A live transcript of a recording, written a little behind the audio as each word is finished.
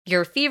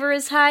Your fever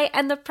is high,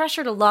 and the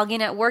pressure to log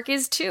in at work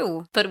is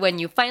too. But when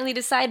you finally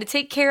decide to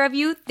take care of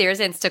you, there's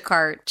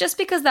Instacart. Just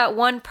because that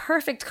one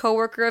perfect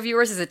coworker of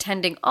yours is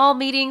attending all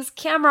meetings,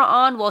 camera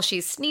on while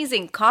she's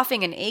sneezing,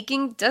 coughing, and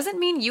aching, doesn't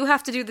mean you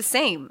have to do the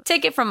same.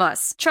 Take it from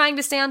us. Trying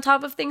to stay on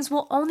top of things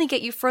will only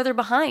get you further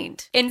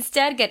behind.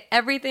 Instead, get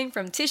everything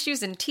from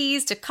tissues and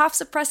teas to cough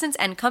suppressants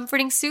and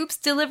comforting soups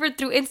delivered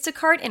through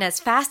Instacart in as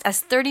fast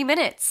as 30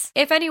 minutes.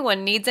 If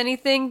anyone needs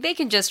anything, they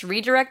can just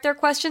redirect their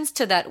questions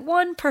to that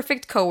one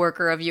perfect coworker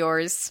of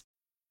yours.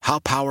 How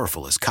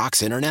powerful is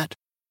Cox Internet?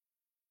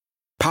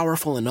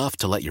 Powerful enough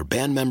to let your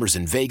band members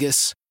in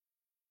Vegas,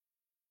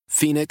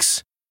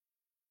 Phoenix,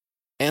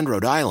 and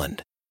Rhode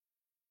Island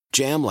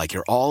jam like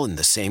you're all in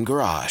the same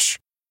garage.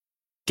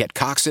 Get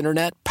Cox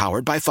Internet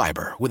powered by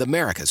fiber with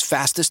America's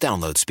fastest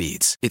download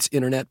speeds. It's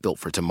internet built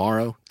for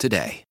tomorrow,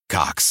 today.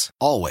 Cox,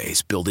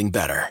 always building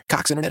better.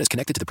 Cox Internet is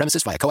connected to the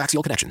premises via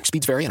coaxial connection.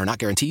 Speeds vary and are not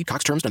guaranteed.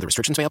 Cox terms and other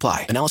restrictions may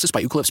apply. Analysis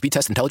by Ookla Speed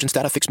Test Intelligence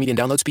Data. Fixed median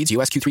download speeds.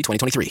 US Q3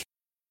 2023.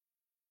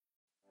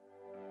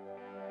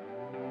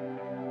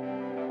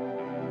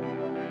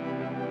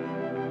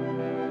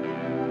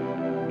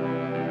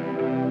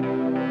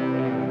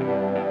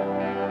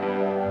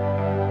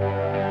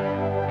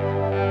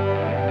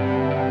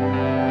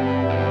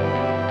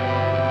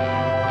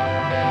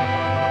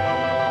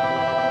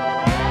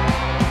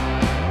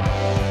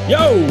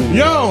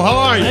 Yo, how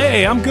are you?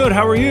 Hey, I'm good.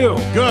 How are you?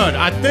 Good.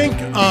 I think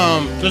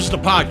this is the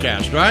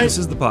podcast, right? This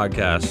is the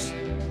podcast.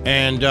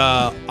 And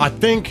I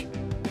think,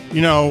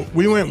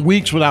 we went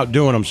weeks without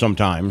doing them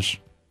sometimes.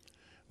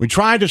 We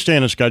tried to stay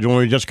in a schedule, and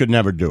we just could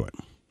never do it.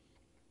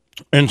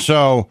 And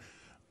so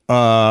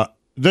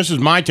this is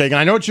my take, and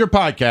I know it's your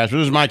podcast, but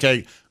this is my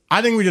take.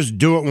 I think we just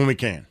do it when we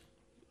can.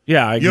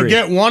 Yeah, I agree. You'll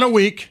get one a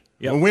week,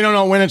 Yep. and we don't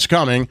know when it's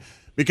coming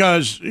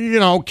because,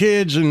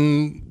 kids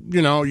and,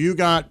 you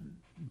got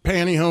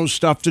pantyhose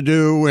stuff to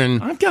do,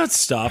 and I've got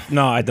stuff.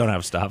 No, I don't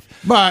have stuff.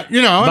 but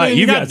you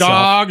got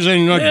dogs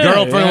and a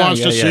girlfriend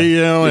wants to see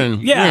you,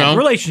 and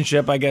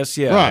relationship, I guess.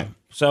 Yeah, right.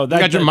 So you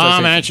got your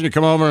mom asking you to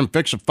come over and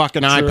fix a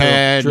fucking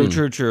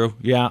iPad. True.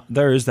 Yeah,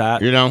 there is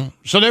that.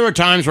 So there were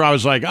times where I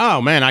was like,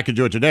 oh man, I could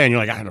do it today, and you're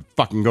like, I had to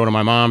fucking go to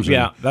my mom's.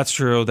 Yeah, that's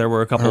true. There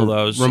were a couple of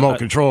those. Remote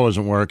control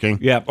isn't working.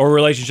 Yeah, or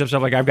relationship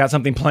stuff like I've got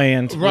something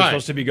planned. We're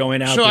supposed to be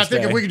going out. So I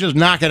think if we could just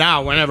knock it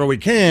out whenever we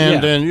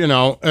can, then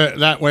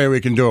that way we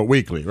can do it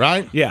weekly,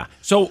 right? Yeah.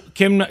 So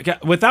Kim,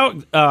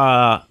 without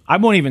I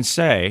won't even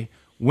say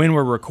when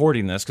we're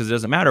recording this because it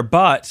doesn't matter,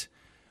 but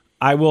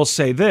I will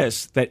say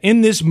this, that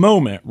in this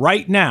moment,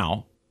 right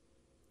now,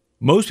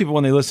 most people,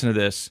 when they listen to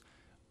this,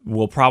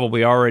 will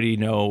probably already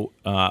know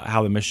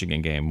how the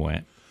Michigan game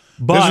went.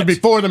 But this is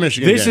before the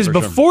Michigan game. This is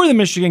before the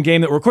Michigan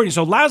game that we're recording.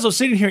 So Laszlo's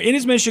sitting here in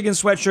his Michigan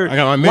sweatshirt. I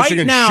got my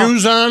Michigan right now,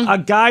 shoes on. A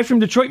guy from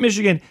Detroit,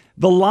 Michigan.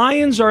 The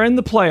Lions are in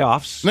the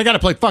playoffs. And they got to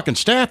play fucking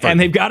Stafford. And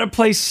they've got to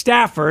play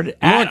Stafford.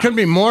 It couldn't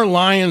be more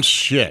Lions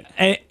shit.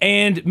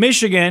 And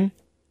Michigan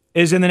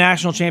is in the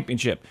national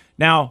championship.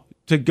 Now,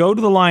 to go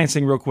to the Lions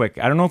thing real quick,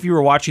 I don't know if you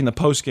were watching the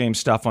post-game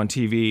stuff on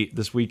TV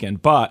this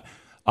weekend, but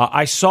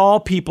I saw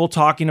people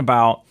talking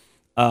about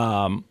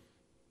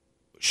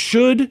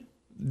should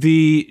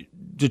the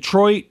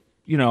Detroit,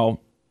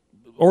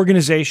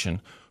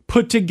 organization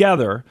put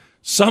together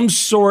some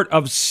sort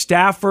of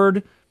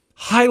Stafford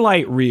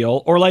highlight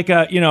reel or like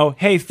a,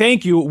 hey,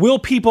 thank you. Will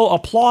people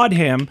applaud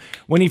him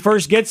when he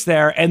first gets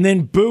there and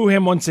then boo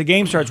him once the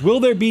game starts?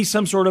 Will there be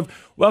some sort of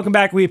welcome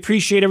back? We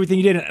appreciate everything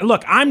you did. And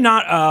look, I'm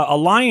not a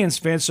Lions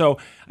fan, so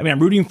I'm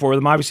rooting for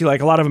them, obviously,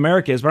 like a lot of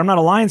America is, but I'm not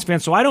a Lions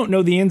fan, so I don't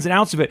know the ins and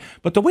outs of it.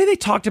 But the way they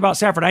talked about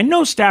Stafford, I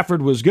know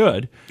Stafford was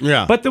good.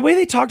 Yeah. But the way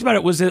they talked about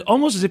it was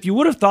almost as if you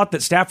would have thought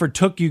that Stafford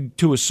took you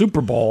to a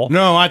Super Bowl.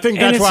 No, I think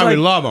that's why we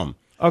love him.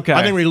 Okay.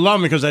 I think we love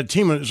him because that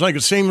team is like the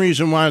same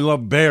reason why I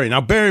love Barry. Now,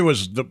 Barry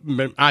was,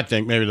 I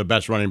think, maybe the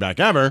best running back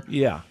ever.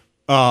 Yeah.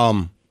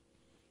 I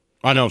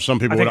know some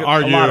people would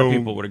argue. A lot of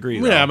people would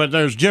agree. Yeah, but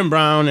there's Jim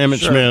Brown,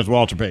 Emmitt Smith,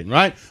 Walter Payton,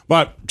 right?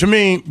 But to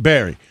me,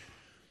 Barry.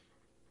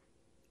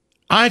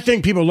 I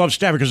think people love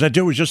Stafford because that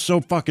dude was just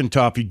so fucking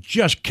tough. He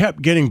just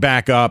kept getting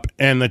back up,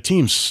 and the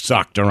team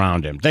sucked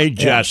around him. They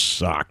just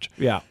sucked.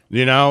 Yeah.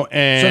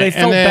 And so they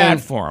felt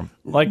bad for him.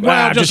 Like,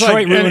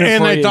 Detroit ruined it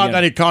for they you thought again.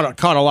 that he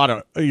caught a lot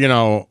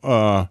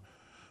of,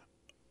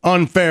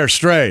 unfair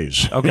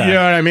strays. Okay. You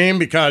know what I mean?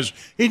 Because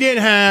he did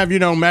have,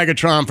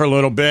 Megatron for a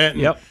little bit.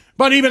 Yep.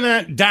 But even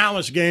that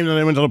Dallas game that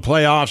they went to the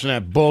playoffs and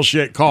that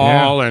bullshit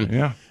call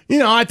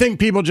I think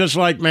people just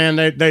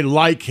they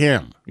like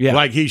him. Yeah.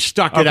 Like he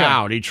stuck it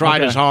out. He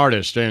tried his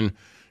hardest. And,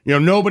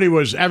 everybody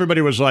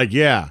was like,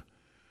 yeah,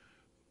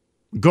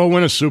 go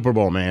win a Super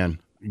Bowl, man.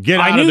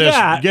 Get out of this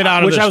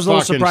which I was a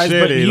little surprised,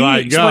 city. But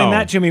he explained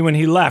that to me when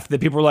he left,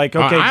 that people were like,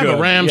 okay, I have good.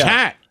 a Rams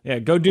hat. Yeah,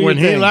 go do When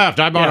your thing. he left,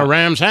 I bought a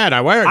Rams hat.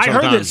 I wear it sometimes.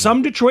 I heard that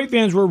some Detroit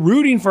fans were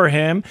rooting for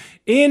him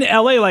in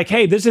L.A., like,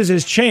 hey, this is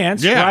his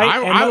chance, yeah,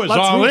 right? I was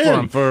all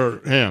in for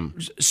him.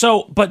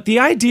 So, but the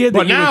idea that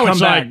But you now would come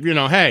it's back,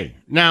 like, hey,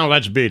 now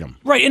let's beat him.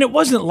 right, and it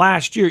wasn't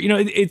last year.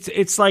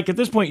 It's like at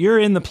this point, you're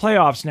in the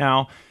playoffs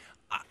now.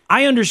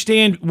 I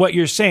understand what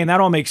you're saying.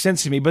 That all makes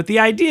sense to me. But the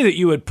idea that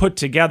you would put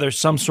together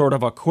some sort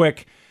of a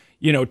quick,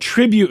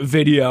 tribute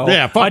video,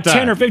 fuck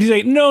 10 or 50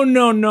 days. No.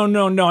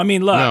 I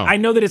mean, look, No. I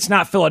know that it's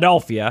not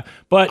Philadelphia,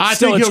 but I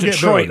still think it's he'll get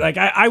Detroit. booed. Like,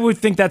 I would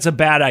think that's a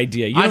bad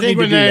idea. You don't need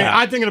to do that.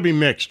 I think it'll be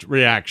mixed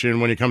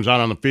reaction when he comes out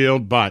on the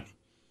field, but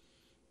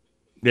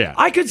yeah.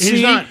 I could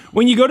see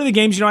when you go to the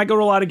games, I go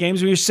to a lot of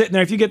games when you're sitting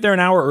there, if you get there an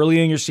hour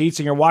early in your seats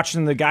and you're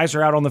watching the guys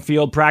are out on the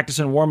field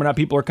practicing, warming up,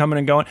 people are coming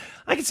and going.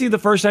 I can see the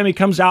first time he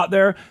comes out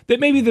there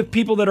that maybe the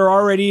people that are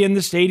already in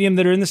the stadium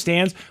that are in the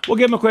stands will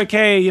give him a quick,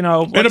 hey,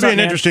 it'll be an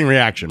interesting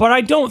reaction. But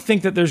I don't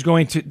think that there's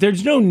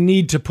no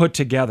need to put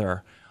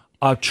together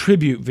a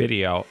tribute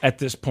video at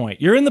this point.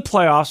 You're in the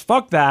playoffs.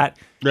 Fuck that.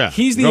 Yeah,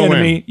 he's the go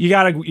enemy. win. You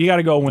gotta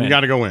go win. You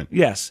gotta go win.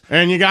 Yes.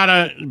 And you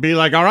gotta be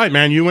like, all right,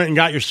 man, you went and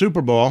got your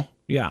Super Bowl.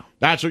 Yeah.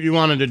 That's what you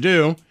wanted to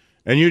do,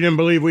 and you didn't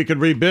believe we could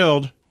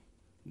rebuild.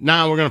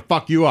 Now we're going to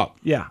fuck you up.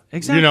 Yeah,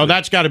 exactly.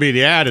 That's got to be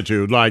the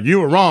attitude. Like,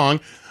 you were wrong.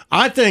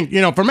 I think,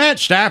 for Matt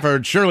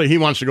Stafford, surely he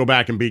wants to go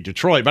back and beat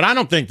Detroit, but I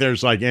don't think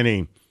there's, like,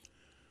 any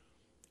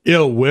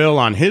ill will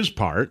on his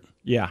part.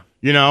 Yeah.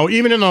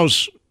 Even in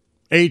those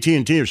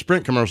AT&T or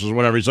Sprint commercials or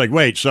whatever, he's like,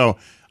 wait, so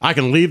I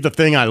can leave the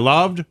thing I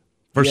loved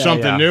for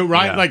something new,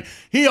 right? Yeah. Like,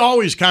 he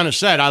always kind of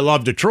said, I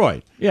love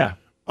Detroit. Yeah.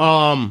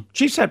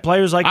 Chiefs had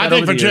players like that. I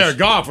think over for the years. Jared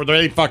Goff, where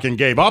they fucking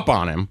gave up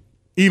on him,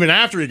 even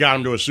after he got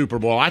him to a Super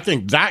Bowl, I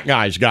think that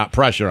guy's got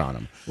pressure on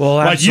him. Well,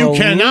 like, you absolutely.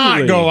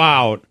 cannot go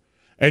out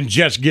and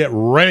just get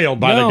railed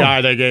by the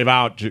guy they gave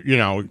out to.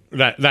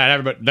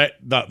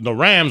 The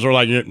Rams were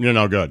like, you're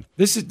no good.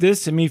 This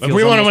to me feels. If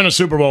we want to win a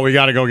Super Bowl, we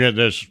got to go get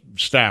this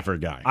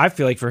Stafford guy. I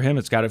feel like for him,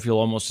 it's got to feel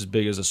almost as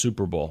big as a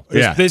Super Bowl.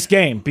 Yeah. This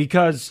game,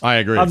 because I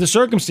agree. of the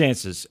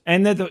circumstances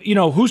and that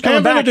who's coming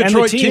And back. for the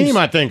Detroit and the teams. team,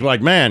 I think,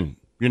 like, man,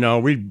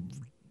 we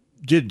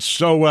did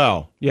so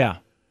well. Yeah.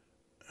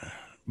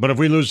 But if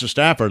we lose to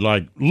Stafford,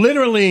 like,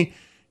 literally,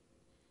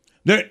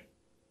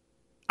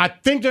 I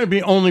think there'd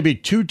only be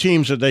two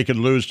teams that they could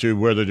lose to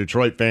where the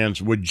Detroit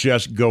fans would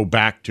just go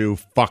back to,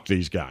 fuck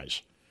these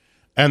guys.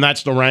 And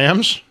that's the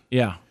Rams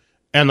Yeah.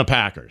 and the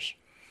Packers.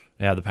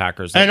 Yeah, the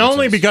Packers. And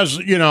only because,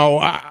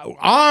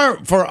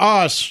 for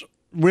us,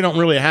 we don't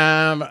really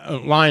have,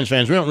 Lions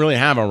fans, we don't really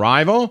have a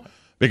rival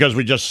because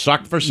we just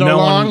sucked for so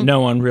long.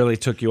 No one really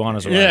took you on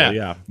as a rival.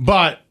 Yeah.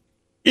 But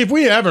if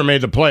we ever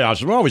made the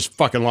playoffs, we always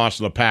fucking lost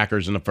to the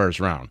Packers in the first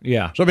round.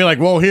 Yeah. So it'd be like,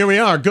 well, here we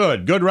are.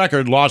 Good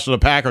record, lost to the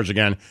Packers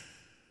again.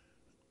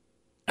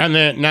 And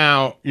then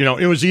now,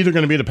 it was either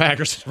going to be the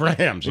Packers or the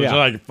Rams. It's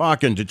like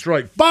fucking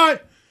Detroit.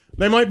 But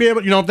they might be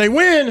able, if they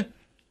win,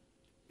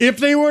 if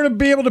they were to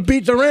be able to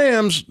beat the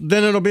Rams,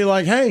 then it'll be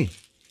like, hey,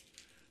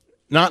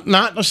 not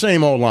the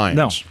same old Lions.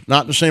 No.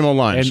 Not the same old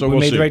Lions. And so we we'll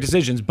made see. the right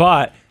decisions.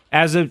 But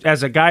as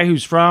a guy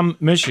who's from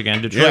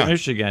Michigan, Detroit,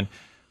 Michigan,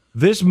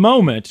 this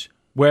moment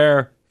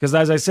where, because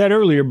as I said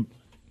earlier,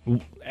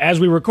 as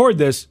we record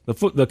this,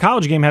 the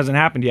college game hasn't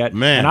happened yet.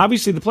 Man. And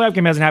obviously the playoff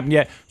game hasn't happened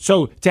yet.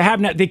 So to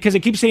have, because it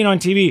keeps saying on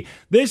TV,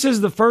 this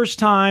is the first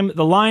time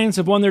the Lions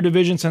have won their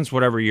division since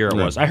whatever year it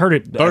was. I heard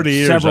it 30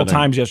 years, several I think.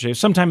 times yesterday,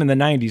 sometime in the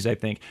 90s, I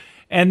think.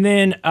 And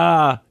then,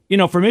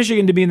 for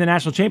Michigan to be in the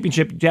national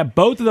championship, to have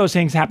both of those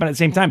things happen at the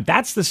same time,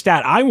 that's the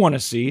stat I want to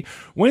see.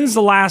 When's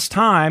the last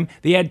time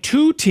they had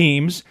two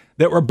teams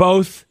that were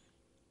both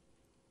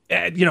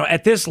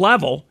at this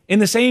level in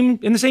the same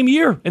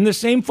year, in the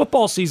same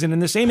football season, in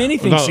the same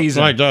anything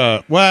season?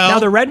 Now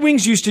the Red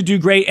Wings used to do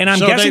great, and I'm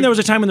guessing there was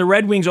a time when the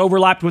Red Wings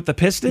overlapped with the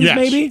Pistons. Yes,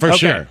 maybe for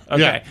sure.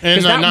 Okay, Yeah. In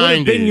because the that would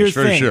have been 90s, your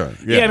for thing. sure.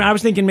 Yeah, Yeah. I mean, I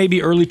was thinking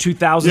maybe early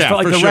 2000s. Yeah, Felt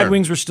like for the sure. Red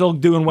Wings were still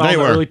doing well They in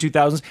the were. early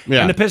 2000s,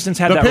 Yeah. and the Pistons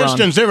had the that Pistons,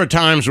 run. there were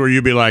times where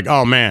you'd be like,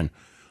 oh, man,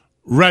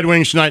 Red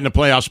Wings tonight in the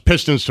playoffs,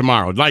 Pistons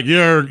tomorrow. Like,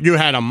 you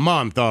had a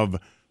month of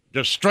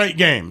just straight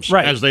games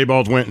as they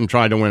both went and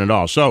tried to win it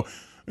all. So,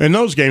 in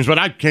those games, but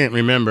I can't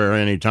remember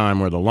any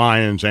time where the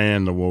Lions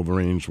and the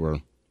Wolverines were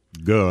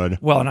good.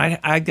 Well, and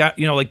I got,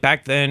 like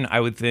back then, I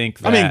would think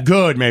that, I mean,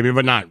 good maybe,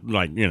 but not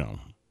like, no,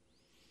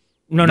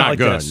 not like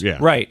good, this. yeah.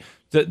 Right.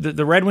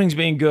 The Red Wings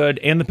being good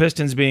and the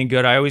Pistons being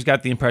good, I always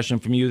got the impression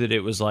from you that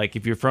it was like,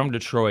 if you're from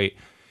Detroit,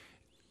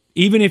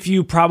 even if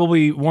you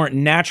probably weren't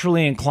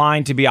naturally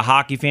inclined to be a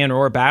hockey fan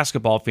or a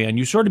basketball fan,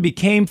 you sort of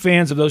became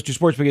fans of those two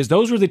sports because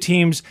those were the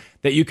teams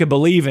that you could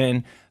believe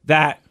in,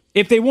 that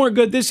if they weren't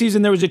good this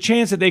season, there was a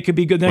chance that they could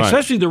be good next,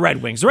 especially the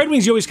Red Wings. The Red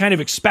Wings you always kind of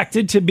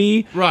expected to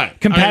be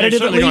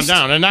competitive, at least. Gone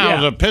down. And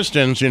now the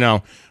Pistons,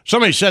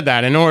 somebody said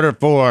that in order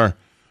for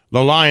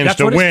the Lions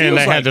to win,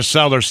 they had to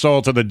sell their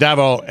soul to the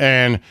devil,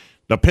 and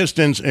the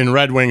Pistons and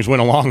Red Wings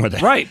went along with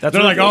it. Right. They're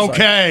like,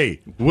 okay,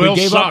 we'll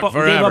suck forever.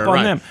 We gave up on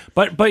right. them.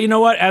 But you know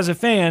what? As a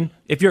fan,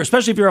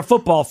 especially if you're a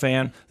football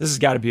fan, this has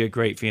got to be a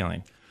great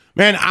feeling.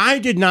 Man, I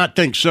did not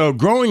think so.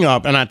 Growing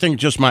up, and I think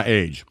just my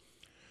age,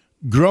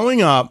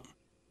 growing up,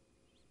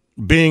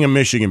 being a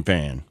Michigan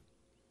fan,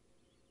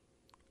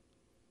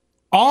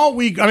 all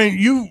week, I mean,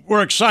 you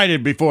were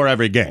excited before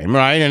every game,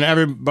 right? And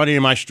everybody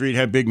in my street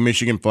had big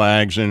Michigan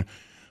flags, and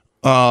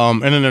then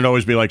there'd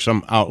always be like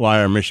some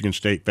outlier Michigan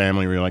State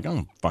family where you're like,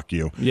 oh, fuck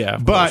you. Yeah,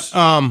 but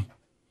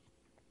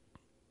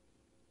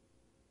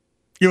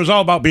it was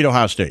all about beat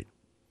Ohio State.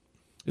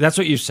 That's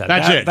what you said.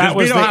 That's it. That Just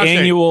was beat the Ohio State.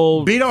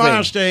 annual Beat Ohio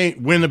thing.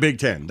 State, win the Big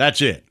Ten.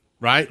 That's it,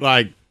 right?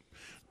 Like,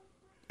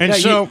 and Yeah,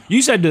 so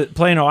you said that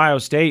playing Ohio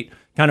State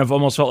kind of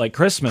almost felt like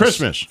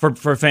Christmas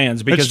for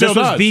fans because still this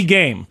was does. the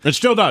game. It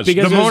still does.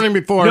 Because The there's morning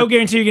before, no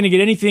guarantee you're going to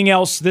get anything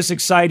else this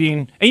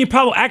exciting, and you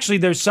probably actually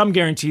there's some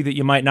guarantee that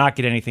you might not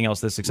get anything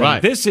else this exciting.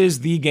 Right. This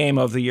is the game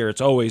of the year.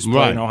 It's always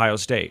playing Right. Ohio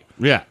State.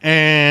 yeah,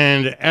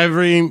 and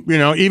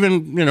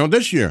even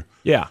this year.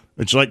 Yeah.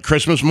 It's like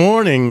Christmas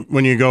morning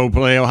when you go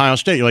play Ohio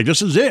State. You're like,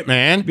 this is it,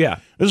 man. Yeah.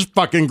 This is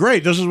fucking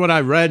great. This is what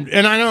I read.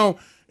 And I know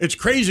it's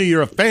crazy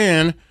you're a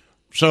fan.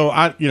 So,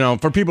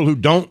 for people who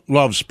don't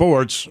love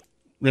sports,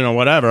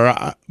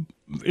 whatever,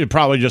 it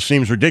probably just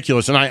seems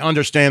ridiculous. And I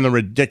understand the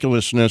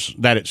ridiculousness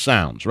that it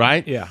sounds,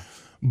 right? Yeah.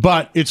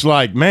 But it's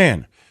like,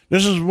 man,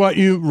 this is what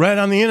you read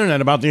on the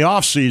internet about the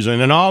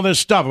offseason and all this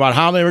stuff about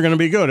how they were going to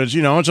be good. It's,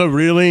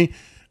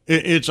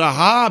 it's a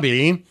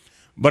hobby,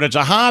 but it's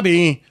a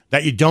hobby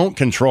that you don't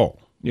control.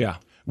 Yeah.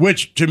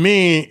 Which to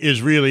me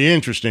is really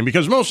interesting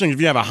because most things,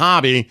 if you have a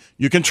hobby,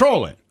 you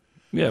control it.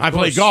 Yeah. of I play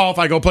course. golf,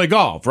 I go play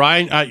golf,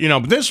 right?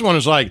 But this one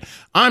is like,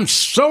 I'm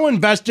so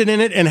invested in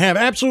it and have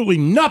absolutely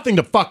nothing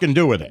to fucking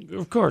do with it.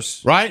 Of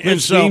course. Right? And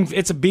It's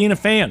so- being a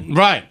fan.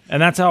 Right.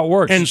 And that's how it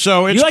works. And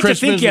so it's you like to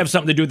Christmas- think you have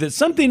something to do with it.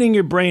 Something in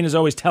your brain is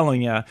always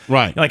telling you,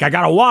 Right. Like I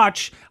got to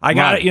watch. I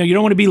got to. Right. You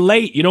don't want to be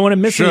late. You don't want to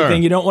miss Sure.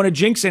 anything. You don't want to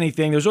jinx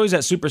anything. There's always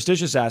that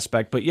superstitious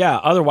aspect. But yeah,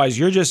 otherwise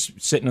you're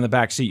just sitting in the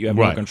back seat. You have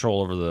no Right.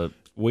 control over the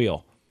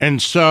wheel. And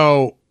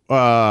so,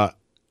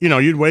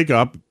 you'd wake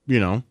up,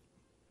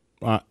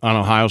 on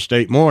Ohio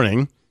State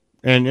morning,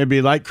 and it'd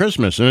be like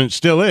Christmas, and it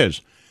still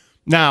is.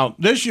 Now,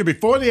 this year,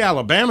 before the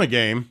Alabama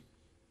game,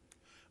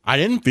 I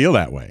didn't feel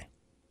that way.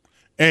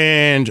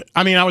 And,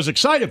 I was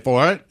excited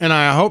for it, and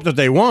I hope that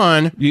they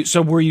won.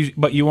 So were you?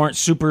 But you weren't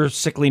super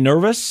sickly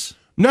nervous.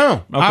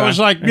 No. I Okay. was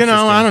like, Interesting.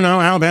 I don't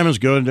know. Alabama's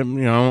good,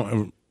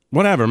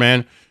 whatever,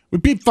 man. We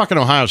beat fucking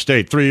Ohio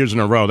State 3 years in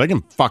a row. They can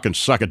fucking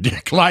suck a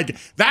dick. Like,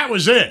 that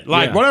was it.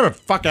 Like, Yeah. whatever,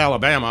 fuck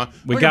Alabama.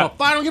 We I got-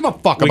 don't give a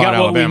fuck we about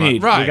got what we Alabama.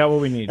 need. Right. We got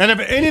what we need. And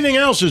if anything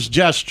else is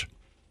just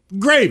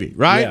gravy,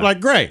 right? Yeah. Like,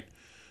 great.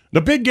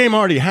 The big game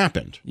already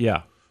happened.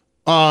 Yeah.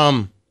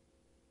 Because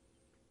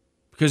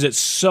it's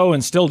so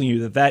instilled in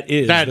you that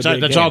is That's the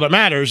big all game. that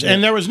matters.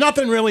 And there was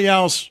nothing really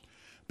else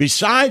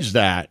besides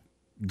that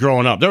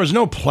growing up. There was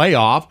no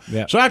playoff.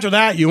 Yeah. So after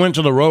that, you went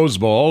to the Rose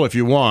Bowl if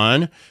you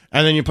won,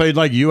 and then you played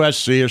like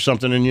USC or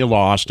something and you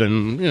lost,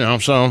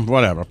 and, so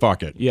whatever,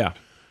 fuck it. Yeah.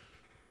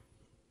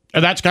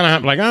 And that's kind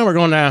of like, we're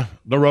going to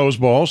the Rose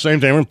Bowl. Same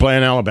thing, we're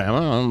playing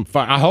Alabama.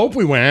 I hope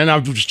we win. I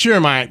was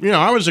cheering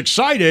I was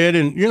excited,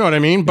 and you know what I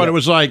mean? But it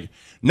was like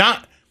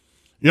not,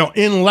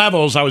 in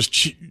levels, I was,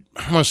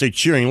 I want to say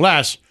cheering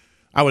less.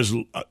 I was,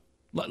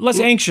 Less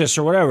anxious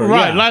or whatever.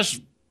 right, Yeah. less.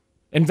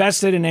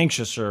 Invested and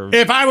anxious or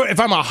If I'm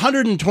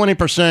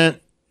 120%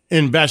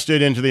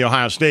 invested into the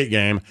Ohio State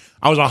game,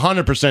 I was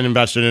 100%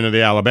 invested into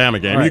the Alabama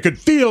game. Right. You could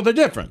feel the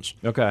difference.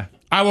 okay.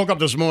 I woke up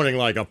this morning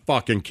like a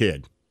fucking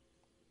kid.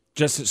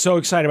 Just so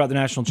excited about the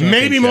national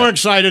championship. Maybe more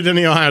excited than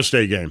the Ohio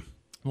State game.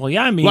 Well,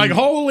 yeah, I mean, Like,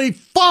 holy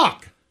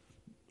fuck.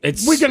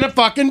 it's We can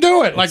fucking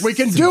do it. Like, we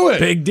can do it.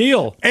 big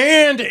deal.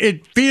 And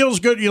it feels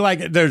good.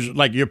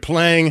 You're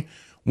playing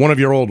one of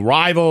your old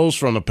rivals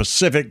from the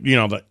Pacific,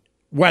 the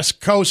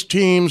West Coast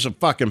teams of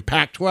fucking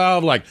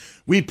Pac-12. Like,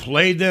 we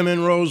played them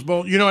in Rose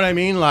Bowl. You know what I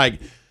mean? Like,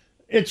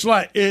 it's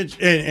like it's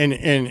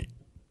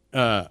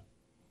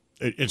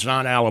it's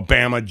not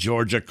Alabama,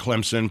 Georgia,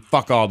 Clemson.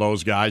 Fuck all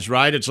those guys,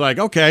 right? It's like,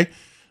 okay,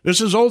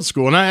 this is old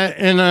school,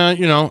 and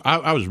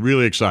I was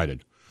really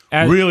excited,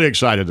 really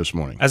excited this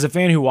morning. As a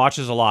fan who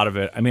watches a lot of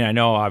it, I mean, I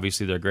know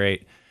obviously they're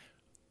great.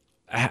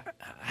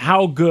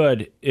 How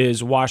good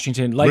is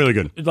Washington? Like, Really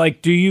good.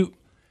 Like,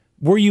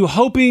 were you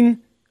hoping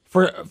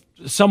for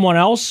someone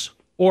else,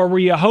 or were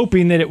you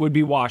hoping that it would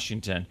be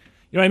Washington?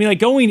 You know what I mean? Like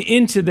going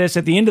into this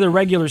at the end of the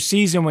regular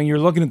season when you're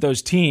looking at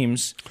those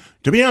teams.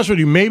 To be honest with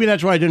you, maybe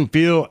that's why I didn't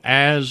feel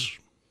as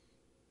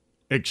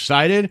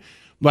excited.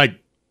 Like,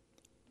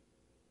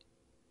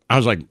 I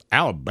was like,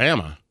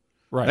 Alabama.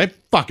 Right. They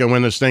fucking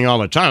win this thing all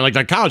the time. Like,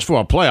 the college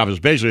football playoff is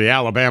basically the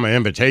Alabama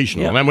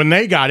Invitational. Yeah. And when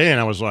they got in,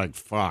 I was like,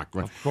 fuck.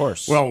 Of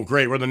course. Well,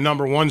 great. We're the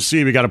number 1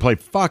 seed. We got to play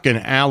fucking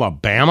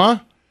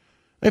Alabama.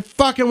 They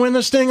fucking win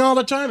this thing all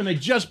the time. And they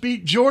just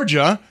beat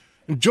Georgia.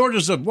 And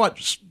Georgia's a,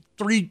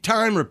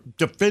 3-time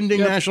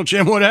defending national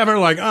champ, whatever.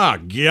 Like, oh,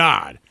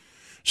 God.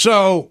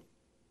 So,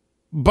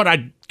 but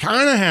I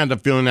kind of had the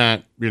feeling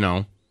that,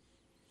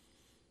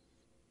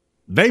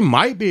 they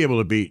might be able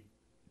to beat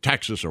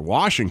Texas or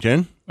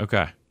Washington.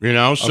 Okay. So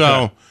Okay.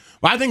 well,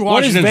 I think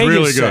What does Washington's Vegas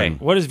really say? good.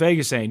 What is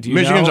Vegas saying? Do you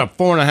Michigan's know? a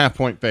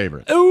 4.5-point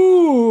favorite.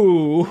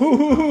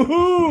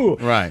 Ooh.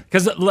 Right.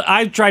 Because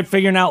I tried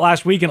figuring out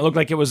last week and it looked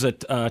like it was a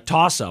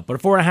toss-up, but a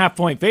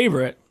 4.5-point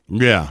favorite,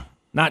 Yeah.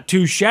 not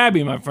too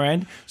shabby, my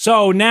friend.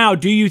 So now,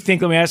 do you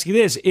think, let me ask you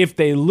this, if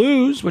they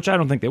lose, which I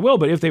don't think they will,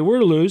 but if they were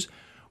to lose,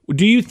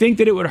 Do you think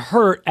that it would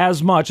hurt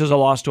as much as a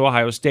loss to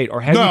Ohio State?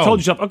 Or have you told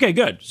yourself, okay,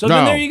 good. So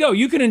then there you go.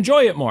 You can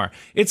enjoy it more.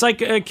 It's like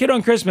a kid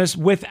on Christmas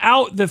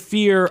without the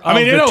fear of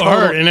it'll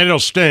hurt and it'll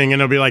sting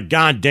and it'll be like,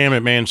 God damn it,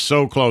 man,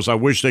 so close. I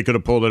wish they could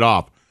have pulled it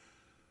off.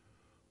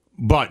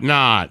 But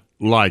not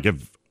like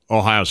if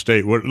Ohio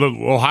State would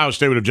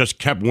have just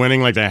kept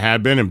winning like they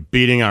had been and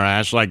beating our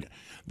ass. Like,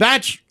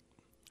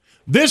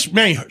 this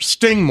may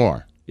sting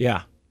more.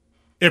 Yeah.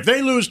 If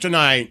they lose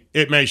tonight,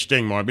 it may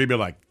sting more. Maybe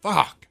like,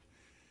 fuck.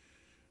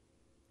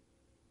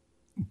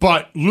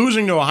 But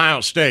losing to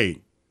Ohio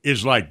State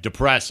is like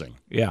depressing.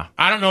 Yeah.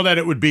 I don't know that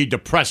it would be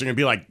depressing. It'd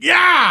be like,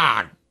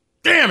 yeah,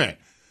 damn it.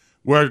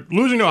 Where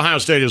losing to Ohio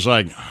State is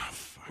like,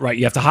 right,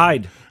 you have to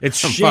hide. It's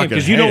shame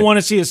because you don't want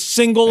to see a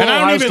single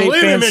Ohio State fan say something. And I don't even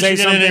live in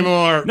Michigan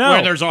anymore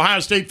where there's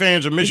Ohio State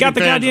fans and Michigan fans.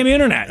 You got the goddamn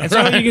internet. And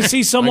so you can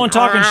see someone like,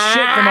 talking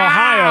shit from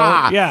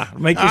Ohio. Yeah,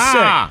 make you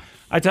sick.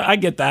 I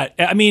get that.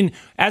 I mean,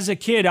 as a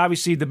kid,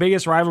 obviously, the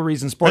biggest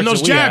rivalries in sports. And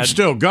those jabs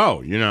still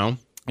go, you know?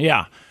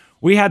 Yeah.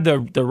 We had the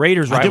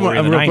Raiders rivalry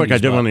in the 90s. Real quick, I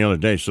did one the other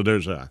day. So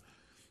there's I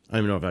don't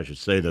even know if I should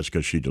say this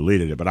because she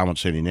deleted it, but I won't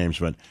say any names.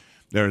 But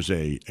there's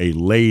a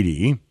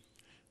lady.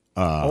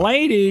 A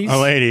lady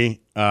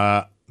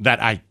that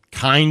I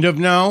kind of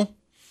know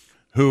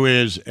who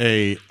is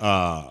a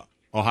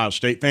Ohio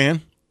State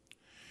fan.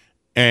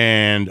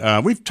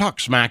 And we've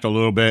talked smack a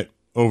little bit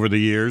over the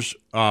years.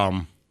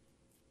 I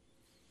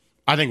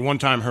think one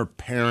time her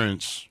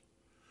parents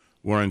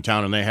were in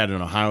town and they had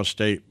an Ohio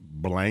State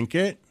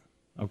blanket.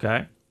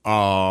 Okay.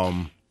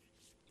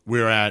 We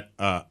were at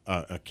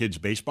a kid's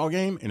baseball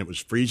game, and it was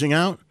freezing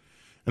out.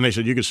 And they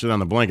said, you could sit on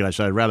the blanket. I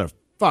said, I'd rather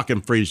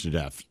fucking freeze to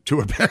death. To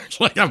her parents,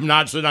 like, I'm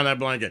not sitting on that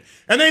blanket.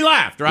 And they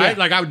laughed, right? Yeah.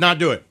 Like, I would not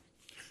do it.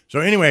 So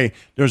anyway,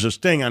 there was this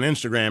thing on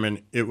Instagram,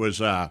 and it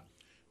was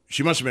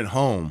she must have been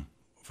home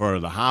for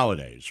the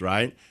holidays,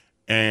 right?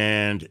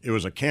 And it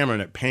was a camera,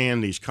 and it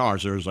panned these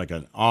cars. There was like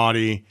an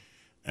Audi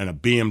and a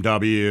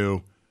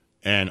BMW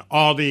and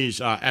all these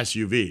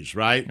SUVs,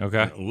 right?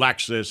 Okay.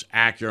 Lexus,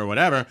 Acura,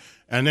 whatever.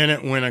 And then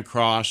it went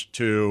across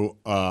to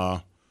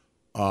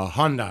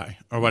Hyundai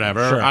or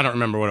whatever. Sure. I don't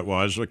remember what it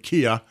was, or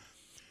Kia.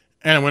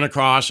 And it went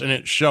across, and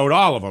it showed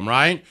all of them,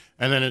 right?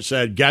 And then it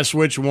said, guess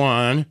which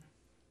one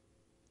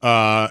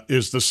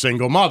is the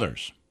single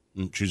mother's?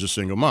 And she's a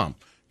single mom.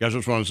 Guess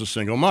which one is the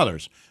single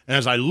mother's? And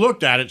as I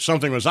looked at it,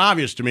 something was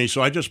obvious to me,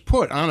 so I just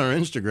put on her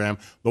Instagram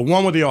the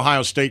one with the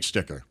Ohio State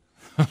sticker.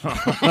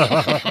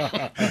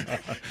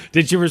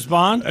 Did you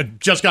respond? It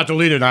just got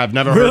deleted, and I've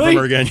never heard from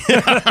her again.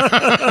 But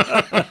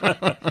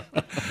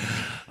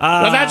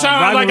that's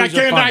how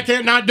I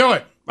can't not do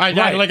it. I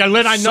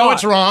know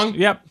it's wrong.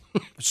 Yep.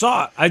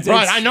 Saw it.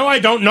 I know I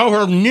don't know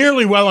her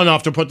nearly well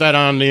enough to put that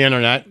on the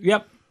internet.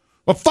 Yep.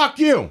 Well, fuck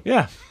you.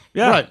 Yeah.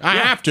 Yeah. Right. I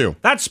have to.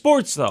 That's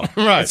sports, though.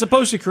 Right. It's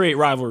supposed to create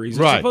rivalries.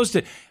 It's right. supposed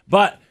to.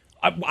 But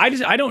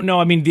I don't know.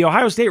 I mean, the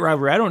Ohio State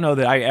rivalry, I don't know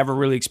that I ever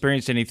really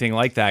experienced anything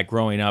like that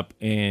growing up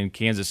in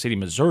Kansas City,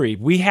 Missouri.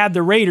 We had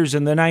the Raiders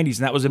in the 90s,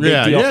 and that was a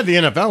big deal. Yeah, the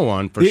NFL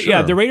one, for sure.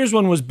 Yeah, the Raiders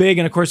one was big,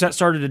 and of course that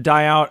started to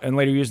die out in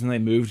later years, and they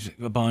moved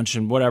a bunch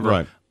and whatever.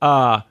 Right.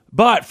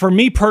 But for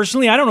me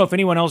personally, I don't know if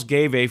anyone else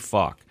gave a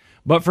fuck.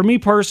 But for me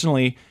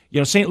personally,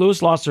 St.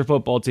 Louis lost their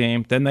football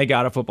team. Then they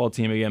got a football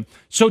team again.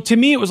 So to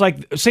me, it was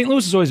like St.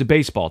 Louis is always a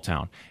baseball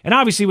town. And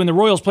obviously, when the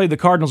Royals played the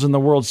Cardinals in the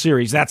World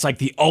Series, that's like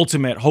the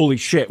ultimate, holy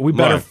shit, we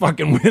better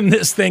fucking win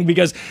this thing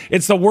because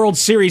it's the World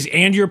Series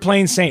and you're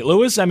playing St.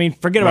 Louis. I mean,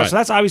 forget about it. So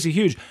that's obviously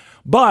huge.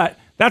 But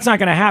that's not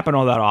going to happen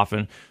all that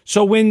often.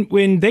 So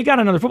when they got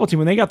another football team,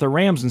 when they got the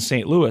Rams in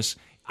St. Louis,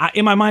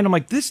 in my mind, I'm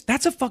like,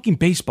 that's a fucking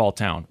baseball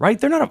town, right?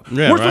 They're not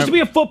we're supposed to be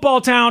a football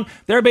town.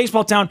 They're a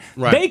baseball town.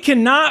 Right. They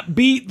cannot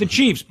beat the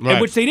Chiefs,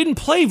 which they didn't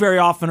play very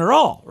often at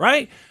all,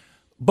 right?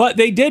 But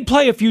they did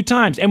play a few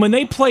times. And when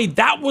they played,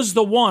 that was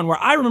the one where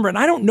I remember, and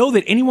I don't know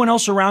that anyone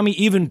else around me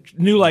even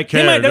knew, like,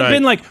 they might have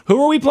been like,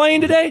 who are we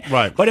playing today?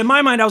 Right. But in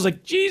my mind, I was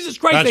like, Jesus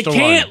Christ, they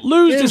can't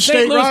lose to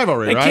St. Louis.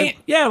 Rivalry, right?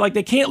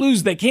 They can't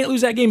lose that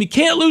game. You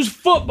can't lose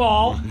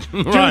football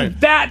to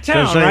that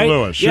town, to St.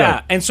 Louis, sure.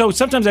 Yeah. And so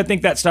sometimes I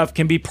think that stuff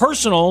can be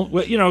personal,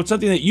 it's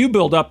something that you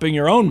build up in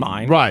your own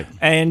mind. Right.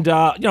 And,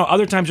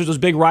 other times there's those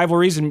big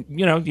rivalries and,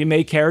 you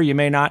may care, you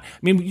may not. I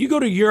mean, you go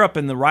to Europe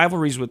and the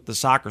rivalries with the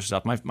soccer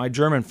stuff, my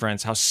German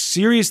friends, how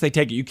serious they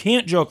take it. You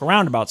can't joke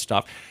around about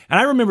stuff. And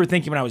I remember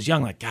thinking when I was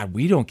young, like, God,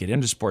 we don't get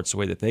into sports the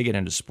way that they get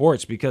into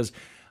sports because,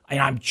 and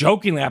I'm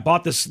jokingly, I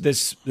bought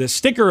this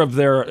sticker of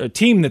their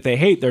team that they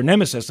hate, their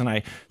nemesis, and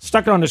I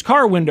stuck it on his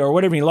car window or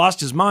whatever, and he lost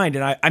his mind.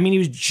 And I mean, he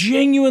was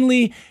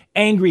genuinely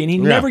angry, and he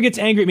never gets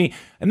angry at me.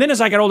 And then as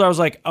I got older, I was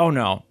like, oh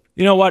no,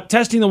 you know what?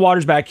 Testing the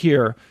waters back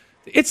here,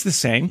 it's the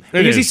same.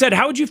 Because he said,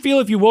 how would you feel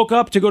if you woke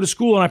up to go to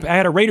school and I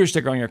had a Raider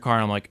sticker on your car?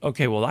 And I'm like,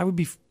 okay, well, I would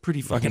be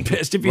pretty fucking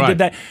pissed if you Right. did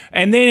that.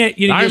 And then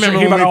you I remember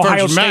hear when about we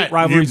Ohio first State met,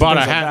 rivalries. you bought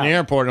a and things hat like in the that.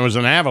 airport, and it was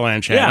an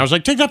Avalanche hat. Yeah. And I was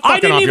like, take that I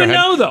fucking didn't off your even head.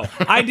 know, though.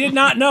 I did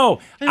not know.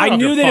 I off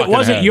knew your that it fucking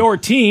wasn't head. your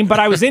team, but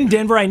I was in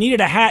Denver. I needed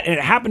a hat, and it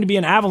happened to be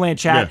an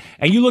Avalanche hat. Yeah.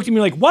 And you looked at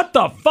me like, what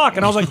the fuck?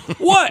 And I was like,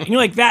 what? And you're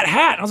like, that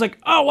hat. And I was like,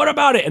 oh, what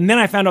about it? And then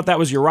I found out that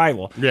was your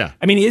rival. Yeah.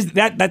 I mean,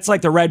 that's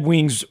like the Red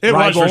Wings It was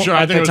rival for sure.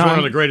 I at think it was the one of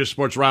time. the greatest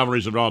sports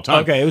rivalries of all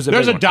time. Okay, it was a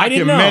There's big a one. I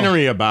didn't know.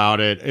 documentary about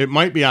it. It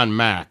might be on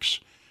Max.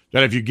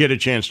 That if you get a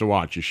chance to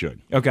watch, you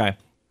should. Okay.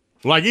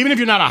 Like, even if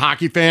you're not a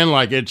hockey fan,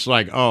 like, it's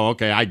like, oh,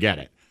 okay, I get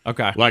it.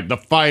 Okay. Like, the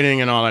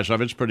fighting and all that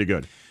stuff, it's pretty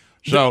good.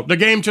 So, the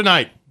game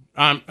tonight,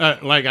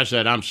 like I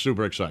said, I'm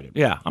super excited.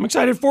 Yeah, I'm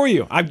excited for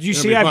you. You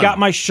see, be I've fun. got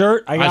my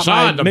shirt. I got saw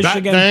my it, the bet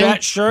Michigan thing.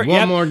 bet shirt. One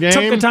Yep. more game.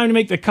 Took the time to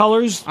make the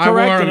colors correct I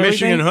wore a and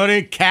Michigan everything.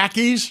 hoodie,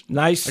 khakis.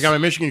 Nice. I got my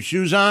Michigan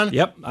shoes on.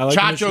 Yep, I like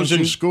the Michigan Chacho's in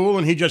shoes. school,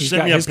 and he just He's sent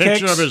got me a his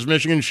picture kicks. of his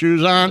Michigan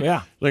shoes on.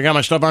 Yeah. So I got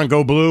my stuff on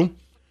Go Blue.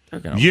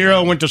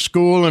 Euro went to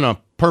school in a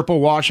purple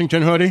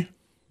Washington hoodie.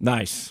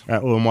 Nice.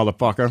 That little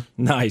motherfucker.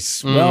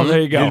 Nice. Well, there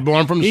you go. He's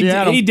born from He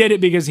Seattle. He did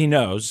it because he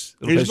knows.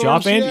 It'll He's piss you born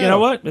off, from and you know Seattle.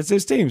 what? It's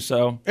his team,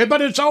 so.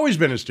 But it's always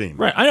been his team.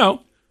 Right, I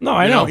know. No,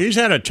 I You know. He's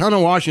had a ton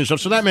of Washington stuff,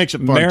 so that makes it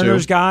fun,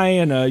 Mariners too. guy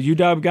and a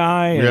UW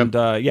guy, Yep.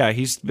 and yeah,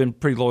 he's been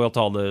pretty loyal to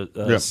all the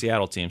Yep.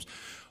 Seattle teams.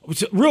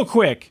 So, real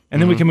quick,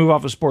 and then we can move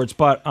off of sports,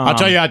 but. I'll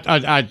tell you,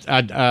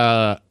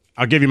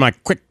 I'll give you my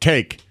quick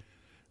take,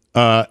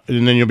 and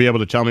then you'll be able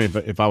to tell me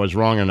if I was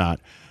wrong or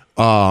not.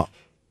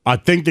 I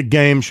think the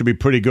game should be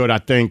pretty good. I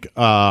think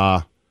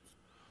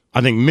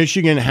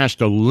Michigan has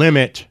to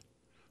limit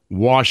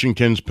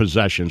Washington's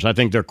possessions. I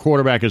think their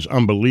quarterback is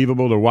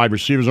unbelievable. Their wide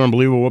receivers are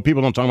unbelievable. What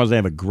people don't talk about is they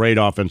have a great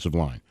offensive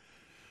line.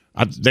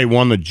 They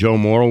won the Joe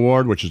Moore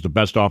Award, which is the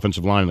best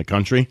offensive line in the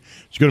country.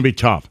 It's going to be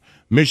tough.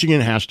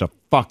 Michigan has to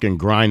fucking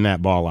grind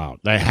that ball out.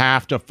 They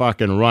have to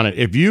fucking run it.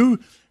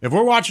 If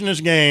we're watching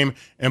this game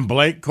and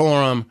Blake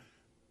Corum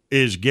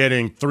is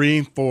getting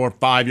 3, 4,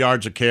 5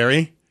 yards a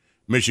carry,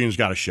 Michigan's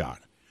got a shot.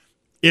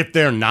 If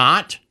they're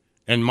not,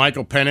 and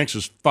Michael Penix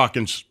is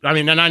fucking,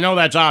 and I know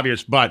that's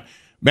obvious, but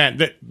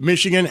man,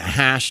 Michigan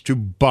has to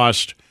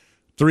bust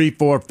 3,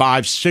 4,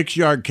 5, 6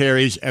 yard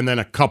carries, and then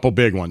a couple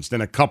big ones, then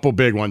a couple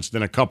big ones,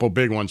 then a couple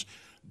big ones,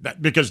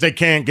 because they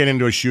can't get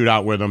into a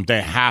shootout with them.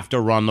 They have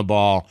to run the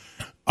ball.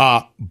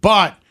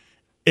 But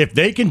if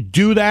they can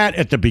do that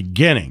at the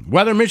beginning,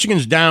 whether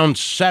Michigan's down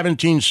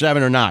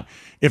 17-7 or not,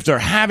 if they're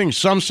having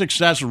some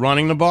success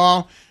running the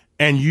ball,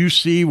 and you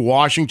see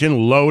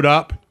Washington load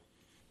up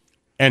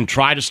and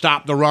try to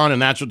stop the run,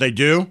 and that's what they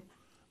do,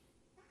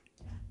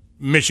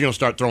 Michigan will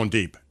start throwing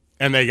deep,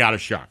 and they got a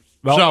shot.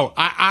 Well, so,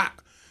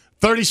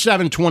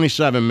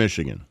 37-27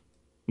 Michigan.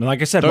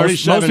 Like I said,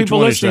 most people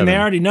listening, they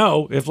already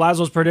know if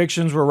Laszlo's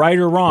predictions were right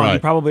or wrong. Right. You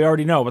probably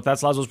already know, but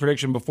that's Laszlo's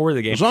prediction before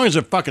the game. As long as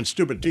the fucking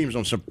stupid teams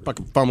don't start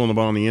fucking fumbling the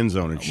ball in the end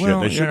zone and shit, Well,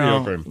 they should be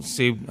okay. Let's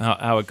see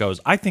how it goes.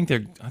 I think they're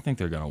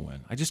going to win.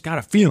 I just got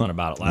a feeling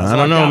about it, Laszlo. I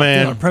don't know,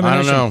 man.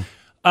 I don't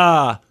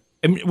know.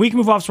 And we can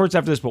move off sports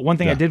after this, but one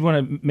thing I did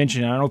want to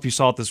mention, and I don't know if you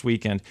saw it this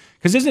weekend,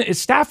 because is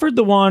Stafford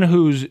the one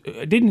who's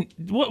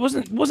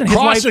wasn't his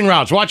Crossing wife?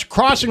 routes. Watch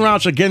crossing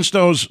routes against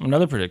those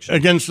Another prediction.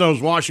 against those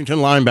Washington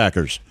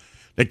linebackers.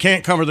 They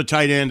can't cover the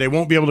tight end. They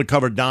won't be able to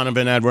cover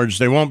Donovan Edwards.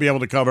 They won't be able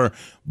to cover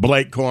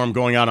Blake Corum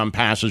going out on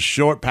passes,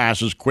 short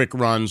passes, quick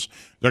runs.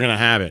 They're going to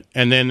have it.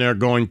 And then they're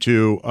going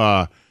to,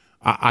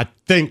 I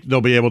think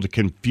they'll be able to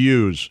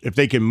confuse. If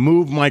they can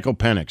move Michael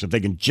Penix, if they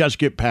can just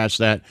get past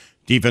that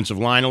defensive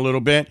line a little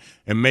bit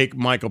and make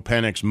Michael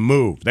Penix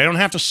move. They don't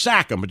have to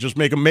sack him, but just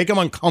make him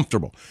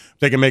uncomfortable. If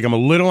they can make him a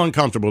little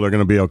uncomfortable, they're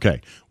going to be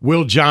okay.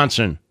 Will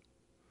Johnson,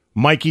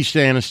 Mikey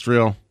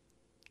Stanistril,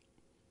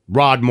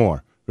 Rod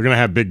Moore. They're going to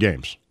have big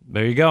games.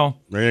 There you go.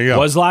 There you go.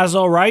 Was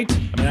Laszlo right? I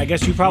mean, I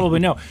guess you probably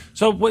know.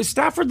 So was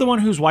Stafford the one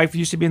whose wife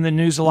used to be in the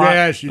news a lot?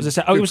 Yeah, she was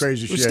it, did it was,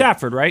 crazy it was shit.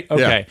 Stafford, right?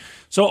 Okay. Yeah.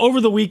 So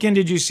over the weekend,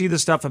 did you see the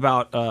stuff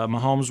about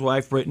Mahomes'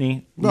 wife,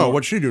 Brittany? No,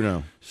 what'd she do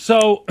now?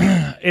 So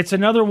it's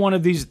another one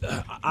of these.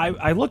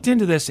 I looked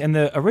into this, and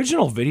the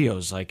original video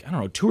is like, I don't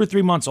know, 2 or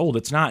 3 months old.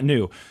 It's not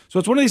new. So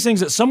it's one of these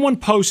things that someone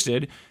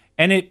posted,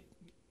 and it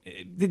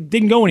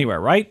didn't go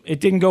anywhere, right? It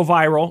didn't go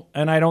viral,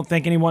 and I don't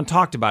think anyone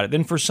talked about it.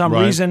 Then for some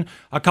reason,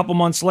 a couple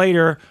months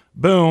later,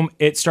 boom,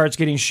 it starts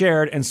getting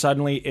shared, and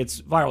suddenly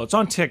it's viral. It's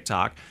on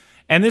TikTok.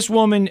 And this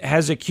woman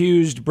has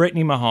accused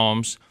Brittany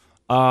Mahomes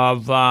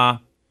of,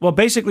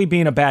 basically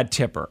being a bad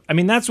tipper. I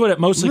mean, that's what it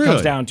mostly comes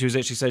Really? down to, is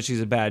that she says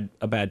she's a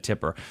bad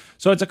tipper.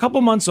 So it's a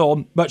couple months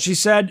old, but she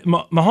said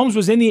Mahomes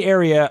was in the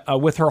area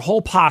with her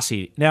whole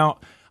posse. Now,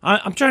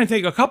 I'm trying to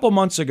think, a couple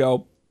months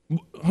ago,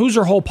 who's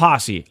her whole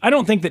posse? I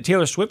don't think that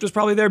Taylor Swift was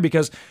probably there,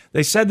 because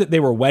they said that they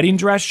were wedding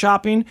dress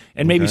shopping,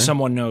 and maybe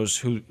someone knows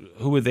who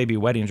would they be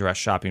wedding dress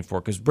shopping for,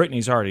 because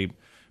Britney's already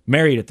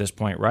married at this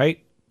point,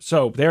 right?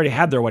 So they already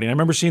had their wedding. I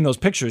remember seeing those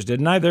pictures,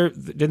 didn't I?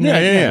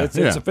 Yeah.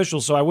 It's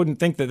official, so I wouldn't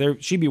think that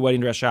she'd be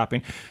wedding dress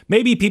shopping.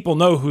 Maybe people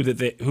know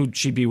who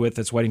she'd be with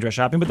that's wedding dress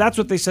shopping, but that's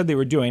what they said they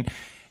were doing.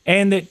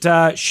 and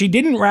that she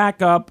didn't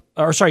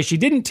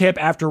tip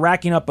after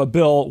racking up a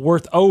bill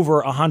worth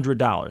over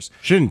 $100.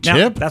 She didn't Now,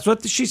 tip? That's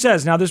what she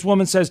says. Now, this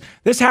woman says,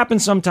 this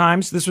happens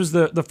sometimes. This was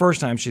the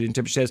first time she didn't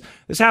tip. She says,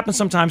 this happens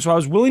sometimes, so I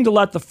was willing to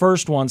let the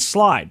first one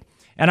slide.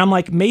 And I'm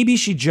like, maybe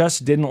she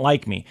just didn't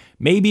like me.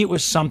 Maybe it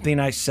was something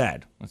I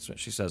said. That's what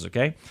she says,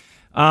 okay?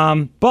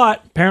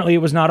 But apparently it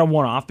was not a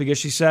one-off because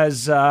she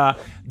says they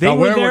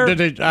were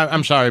there.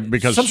 I'm sorry,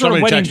 because some sort of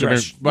somebody wedding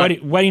texted dress,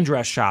 me. wedding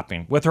dress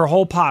shopping with her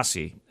whole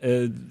posse.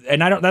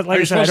 And I don't, that, like Are I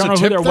you said, I don't know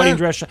supposed who to their tip wedding that?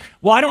 dress.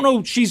 Well, I don't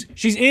know. She's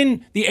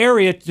in the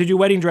area to do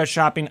wedding dress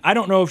shopping. I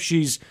don't know if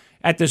she's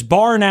at this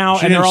bar now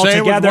She and they're didn't all say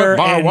together. What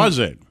bar and was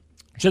it?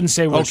 She doesn't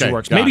say where she Okay,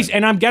 works. got Maybe, it.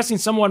 and I'm guessing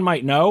someone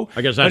might know.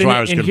 I guess that's but why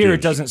I was in here it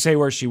confused. doesn't say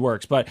where she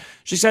works. But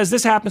she says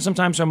this happens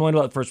sometimes, so I'm willing to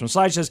let the first one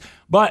slide. She says,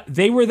 but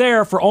they were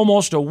there for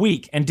almost a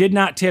week and did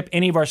not tip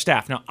any of our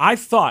staff. Now I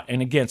thought,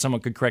 and again,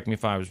 someone could correct me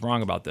if I was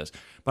wrong about this,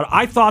 but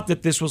I thought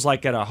that this was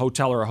like at a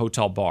hotel or a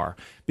hotel bar,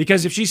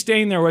 because if she's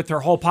staying there with her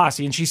whole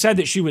posse, and she said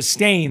that she was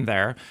staying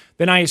there,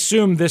 then I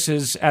assume this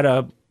is at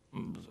a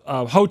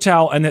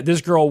hotel, and that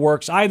this girl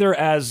works either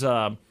as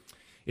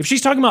if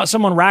she's talking about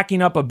someone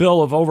racking up a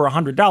bill of over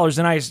 $100,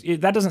 then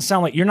that doesn't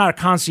sound like you're not a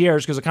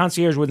concierge, because a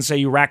concierge wouldn't say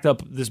you racked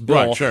up this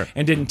bill Right, sure.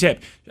 and didn't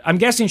tip. I'm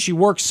guessing she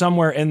works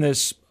somewhere in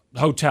this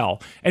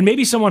hotel, and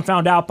maybe someone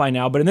found out by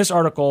now, but in this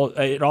article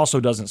it also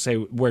doesn't say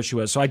where she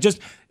was. So I just,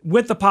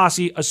 with the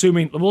posse,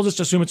 we'll just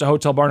assume it's a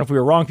hotel bar, and if we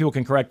were wrong, people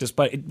can correct us,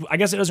 but I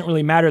guess it doesn't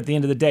really matter at the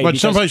end of the day. But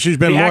because someplace she's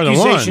been the more than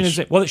accusation once.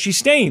 is that she's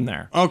staying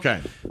there.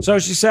 Okay. So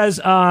she says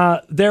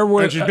there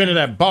were. And she's been to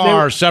that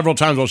bar several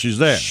times while she's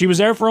there. She was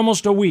there for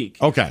almost a week.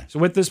 Okay. So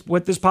with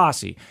this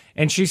posse,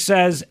 and she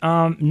says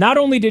not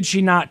only did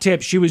she not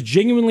tip, she was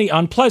genuinely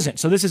unpleasant.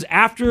 So this is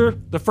after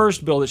the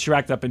first bill that she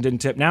racked up and didn't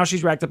tip. Now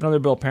she's racked up another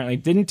bill, apparently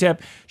didn't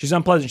tip. She's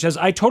unpleasant. She says,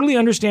 I totally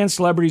understand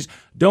celebrities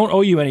don't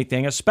owe you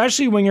anything,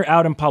 especially when you're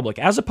out in public.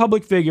 As a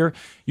public figure,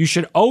 you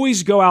should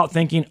always go out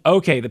thinking,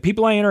 okay, the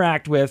people I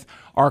interact with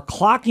are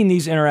clocking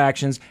these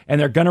interactions, and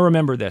they're going to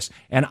remember this.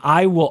 And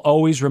I will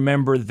always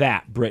remember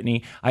that,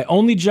 Brittany. I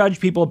only judge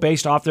people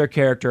based off their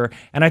character,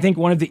 and I think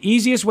one of the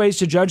easiest ways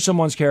to judge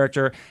someone's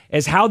character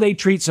is how they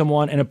treat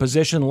someone in a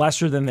position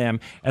lesser than them.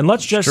 And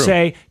let's just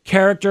say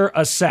character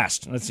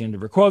assessed. That's the end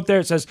of her quote there.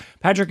 It says,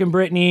 Patrick and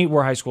Brittany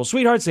were high school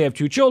sweethearts. They have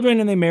 2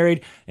 children, and they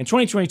married in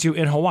 2022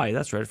 in Hawaii.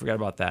 That's right. I forgot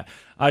about that.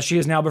 She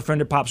has now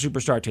befriended pop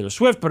superstar Taylor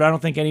Swift, but I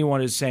don't think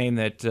anyone is saying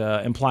that,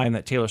 implying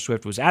that Taylor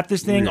Swift was at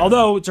this thing. Yeah.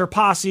 Although it's her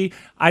posse,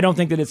 I don't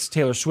think that it's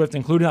Taylor Swift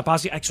including that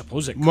posse. I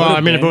suppose it could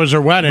have been, if it was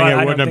her wedding, it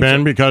wouldn't have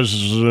been so.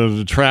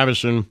 Because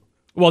Travis and...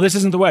 Well, this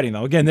isn't the wedding,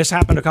 though. Again, this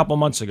happened a couple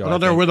months ago. No,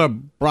 they're with a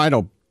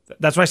bridal...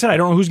 That's why I said I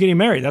don't know who's getting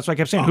married. That's why I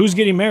kept saying, who's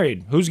getting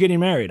married? Who's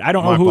getting married? I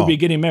don't know who would be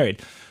getting married.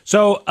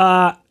 So,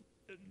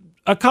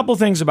 a couple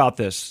things about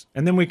this,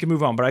 and then we can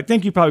move on. But I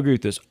think you probably agree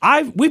with this.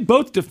 We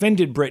both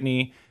defended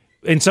Brittany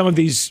in some of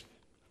these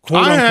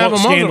quote-unquote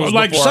scandals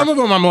like before. Some of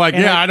them I'm like,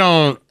 and I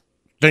don't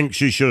think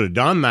she should have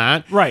done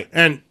that. Right.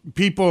 And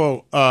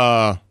people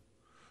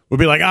would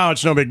be like, oh,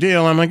 it's no big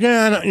deal. I'm like,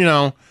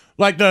 yeah,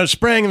 like the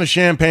spraying the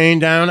champagne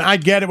down. I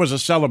get it was a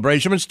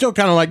celebration, but it's still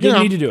kind of like, you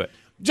need to do it.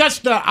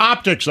 Just the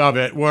optics of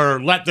it were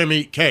let them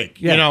eat cake,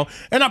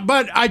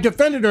 but I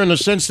defended her in the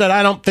sense that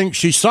I don't think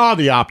she saw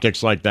the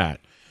optics like that.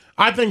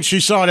 I think she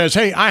saw it as,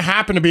 hey, I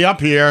happen to be up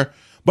here,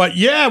 but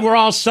yeah, we're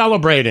all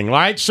celebrating,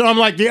 right? So I'm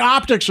like, the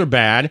optics are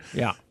bad.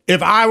 Yeah. If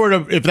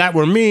that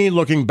were me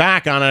looking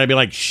back on it, I'd be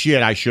like,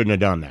 shit, I shouldn't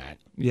have done that.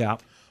 Yeah.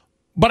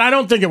 But I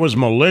don't think it was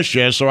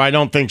malicious, or I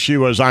don't think she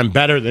was, I'm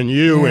better than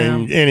you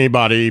and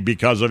anybody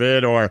because of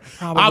it, or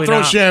Probably I'll throw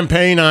not.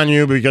 champagne on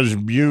you because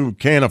you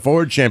can't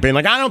afford champagne.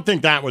 Like, I don't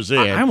think that was it.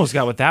 I almost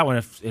got with that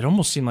one. It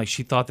almost seemed like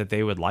she thought that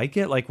they would like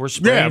it. Like, we're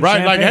spraying right.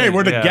 champagne. Like, hey,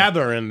 we're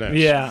together in this.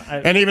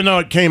 Yeah. And even though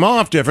it came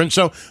off different.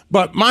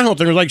 But my whole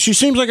thing was like, she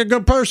seems like a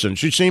good person.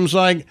 She seems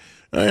like,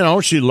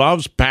 she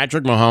loves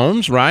Patrick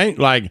Mahomes, right?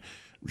 Like,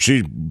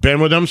 she's been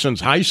with him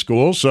since high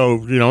school. So,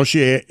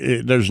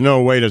 there's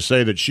no way to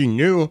say that she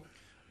knew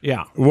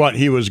what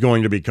he was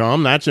going to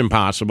become. That's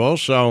impossible.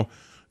 So,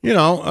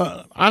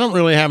 I don't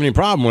really have any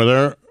problem with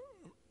her.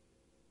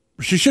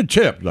 She should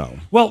tip, though.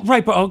 Well,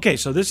 right, but okay,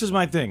 so this is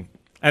my thing.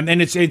 And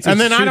then it's and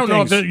then I don't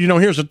know if,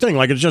 here's the thing.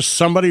 Like, it's just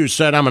somebody who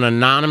said, I'm an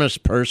anonymous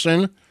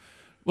person.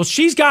 Well,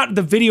 she's got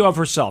the video of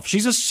herself.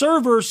 She's a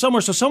server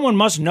somewhere, so someone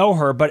must know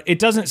her, but it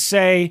doesn't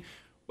say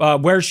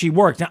where she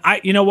worked. Now,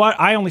 you know what?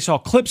 I only saw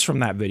clips from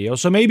that video,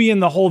 so maybe in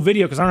the whole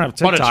video, because I don't have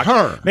TikTok. But it's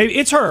her. Maybe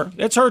it's her.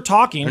 It's her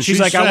talking. And she's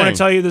like, saying, I want to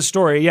tell you the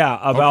story,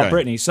 about Okay.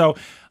 Brittany. So,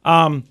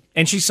 and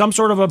she's some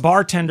sort of a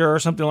bartender or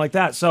something like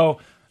that. So,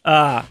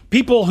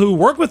 people who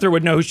work with her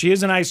would know who she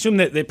is, and I assume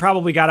that they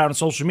probably got out on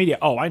social media.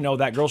 Oh, I know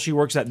that girl. She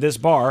works at this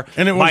bar.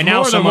 And it was by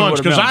now, more than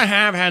once, because known. I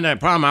have had that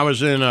problem. I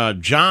was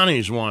in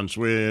Johnny's once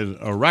with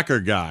a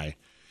record guy,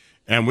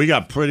 and we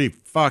got pretty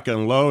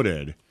fucking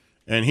loaded,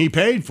 and he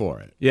paid for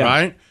it,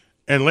 right?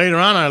 And later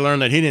on, I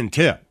learned that he didn't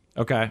tip.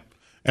 Okay.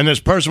 And this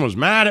person was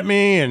mad at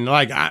me, and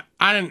like I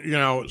didn't,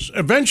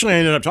 eventually I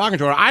ended up talking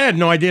to her. I had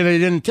no idea they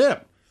didn't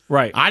tip.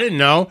 Right. I didn't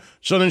know.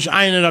 So then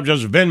I ended up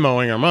just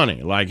Venmoing her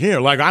money. Like,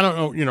 here, like, I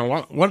don't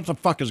know, what the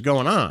fuck is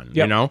going on,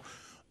 Yep.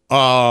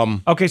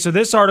 Okay, so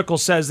this article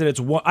says that it's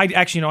one. I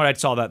actually know what I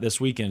saw that this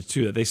weekend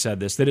too. That they said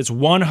this, that it's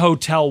One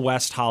Hotel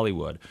West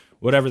Hollywood,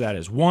 whatever that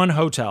is. One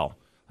Hotel,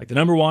 like the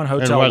number one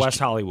hotel West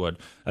Hollywood.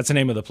 That's the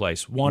name of the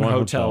place. One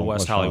Hotel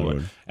West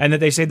Hollywood, and that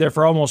they stayed there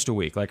for almost a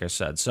week. Like I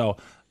said, so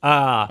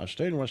I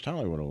stayed in West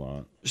Hollywood a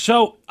lot.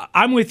 So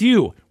I'm with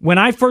you. When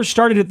I first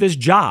started at this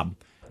job,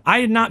 I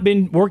had not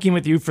been working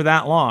with you for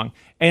that long,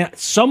 and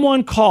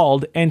someone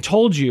called and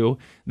told you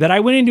that I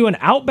went into an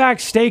Outback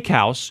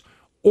Steakhouse,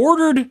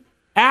 ordered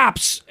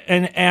apps,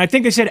 and I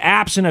think they said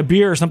apps and a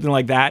beer or something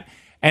like that.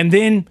 And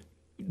then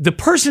the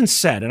person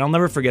said, and I'll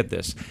never forget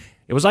this,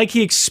 it was like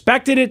he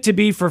expected it to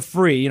be for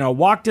free.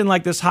 Walked in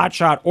like this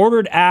hotshot,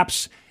 ordered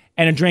apps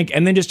and a drink,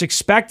 and then just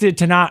expected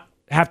to not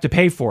have to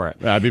pay for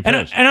it. I'd be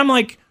pissed. And I'm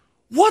like,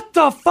 what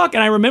the fuck?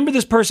 And I remember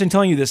this person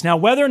telling you this. Now,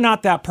 whether or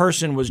not that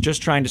person was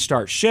just trying to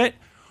start shit,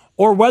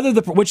 or whether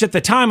which at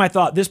the time I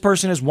thought this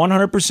person is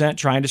 100%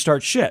 trying to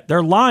start shit.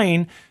 They're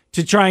lying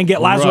to try and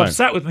get Lazo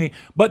upset with me.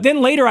 But then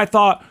later I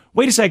thought,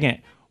 wait a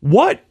second,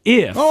 what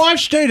if... Oh, I've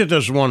stayed at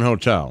this one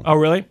hotel. Oh,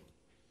 really?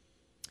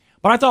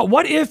 But I thought,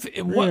 what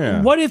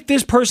if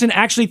this person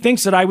actually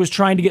thinks that I was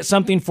trying to get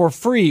something for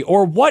free?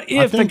 Or what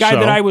if the guy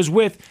that I was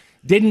with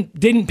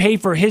didn't pay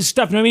for his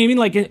stuff? You know what I mean?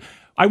 Like,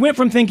 I went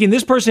from thinking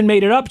this person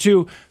made it up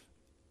to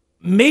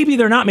maybe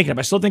they're not making it up.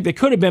 I still think they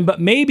could have been, but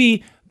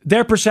maybe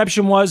their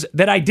perception was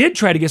that I did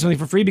try to get something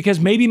for free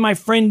because maybe my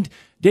friend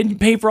didn't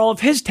pay for all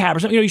of his tab or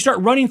something. You start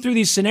running through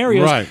these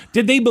scenarios. Right.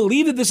 Did they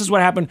believe that this is what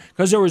happened?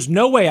 Because there was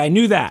no way. I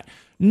knew that.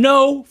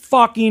 No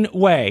fucking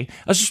way.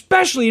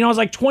 Especially, I was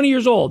like 20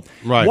 years old.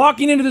 Right.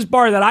 Walking into this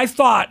bar that I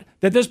thought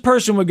that this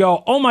person would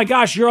go, oh my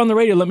gosh, you're on the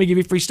radio. Let me give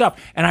you free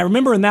stuff. And I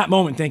remember in that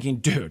moment thinking,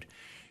 dude,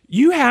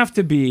 you have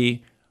to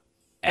be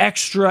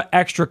extra,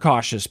 extra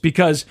cautious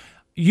because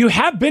you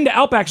have been to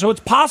Outback. So it's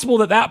possible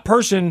that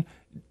person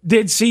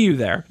did see you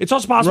there. It's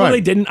also possible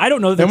they didn't. I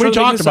don't know. And we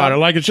talked about it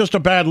like it's just a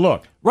bad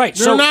look. Right.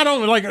 So not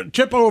only like a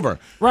tip over.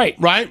 Right.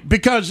 Right?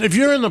 Because if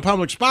you're in the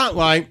public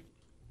spotlight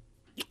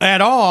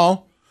at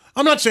all,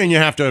 I'm not saying you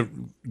have to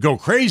go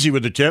crazy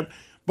with the tip,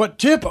 but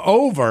tip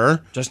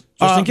over. Just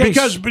in case.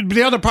 Because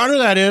the other part of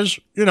that is,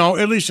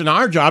 at least in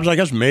our jobs, I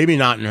guess maybe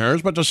not in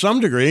hers, but to some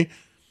degree,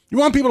 you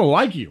want people to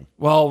like you.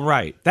 Well,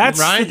 right. That's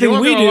right? the thing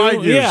we do.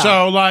 Like you. Yeah.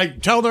 So,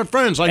 like, tell their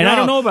friends. Like, and I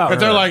don't know about if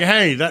they're her. like,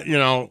 hey, that,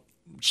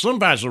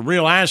 Slim Fat's a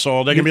real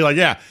asshole, they can be like,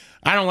 yeah,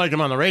 I don't like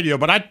him on the radio,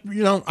 but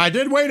I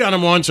did wait on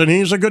him once, and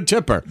he's a good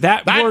tipper.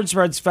 That word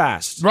spreads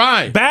fast.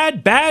 Right.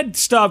 Bad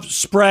stuff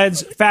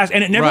spreads fast,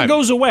 and it never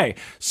goes away.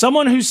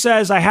 Someone who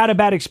says, I had a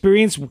bad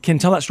experience can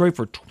tell that story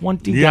for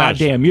 20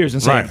 goddamn years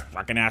and say,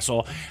 fucking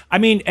asshole. I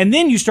mean, and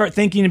then you start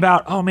thinking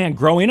about, oh man,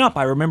 growing up,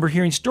 I remember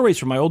hearing stories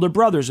from my older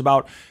brothers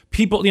about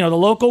people, the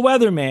local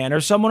weatherman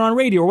or someone on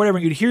radio or whatever.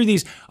 You'd hear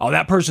these, oh,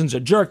 that person's a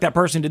jerk, that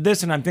person did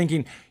this, and I'm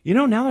thinking,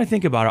 now that I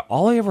think about it,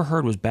 all I ever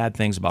heard was bad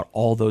things about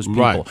all those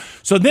people. Right.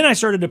 So then I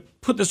started to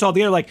put this all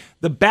together, like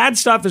the bad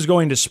stuff is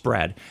going to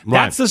spread.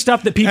 That's the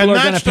stuff that people are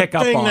going to pick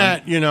up on.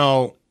 That,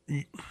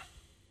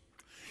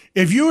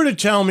 if you were to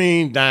tell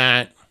me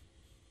that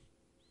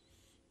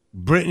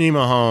Brittany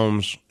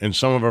Mahomes and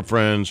some of her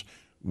friends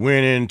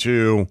went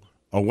into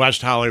a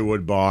West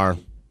Hollywood bar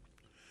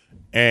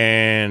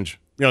and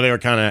they were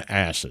kind of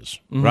asses,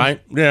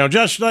 right?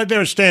 Just like they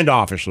were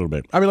standoffish a little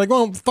bit. I'd be like,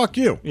 well, fuck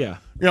you. Yeah.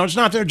 It's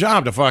not their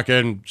job to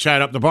fucking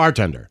chat up the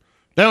bartender.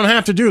 They don't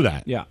have to do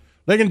that. Yeah.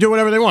 They can do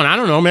whatever they want. I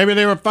don't know. Maybe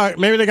they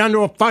got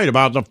into a fight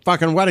about the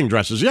fucking wedding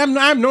dresses. I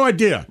have no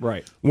idea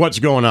what's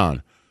going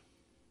on.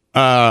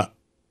 But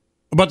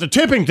the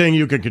tipping thing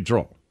you can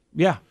control.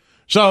 Yeah.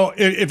 So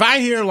if I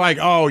hear like,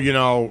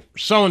 oh,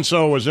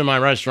 so-and-so was in my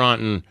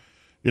restaurant and,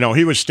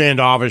 he was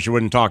standoffish, he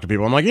wouldn't talk to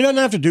people. I'm like, he doesn't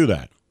have to do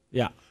that.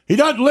 Yeah. He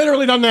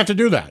literally doesn't have to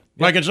do that.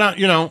 Yeah. Like it's not,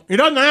 he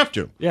doesn't have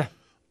to.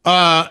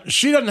 Yeah.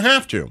 She doesn't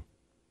have to.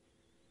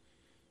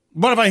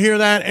 But if I hear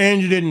that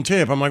and you didn't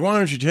tip, I'm like, why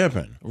aren't you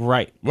tipping?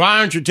 Right. Why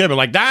aren't you tipping?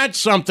 Like, that's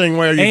something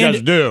where you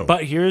just do.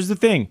 But here's the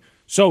thing.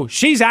 So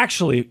she's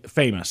actually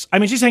famous. I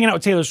mean, she's hanging out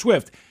with Taylor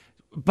Swift.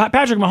 But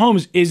Patrick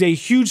Mahomes is a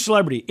huge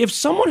celebrity. If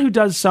someone who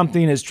does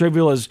something as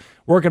trivial as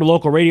work at a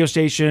local radio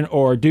station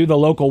or do the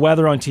local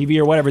weather on TV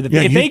or whatever, if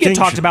they get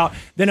talked about,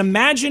 then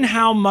imagine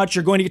how much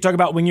you're going to get talked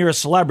about when you're a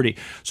celebrity.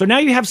 So now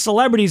you have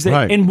celebrities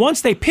that, and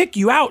once they pick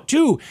you out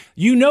too,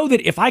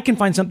 that if I can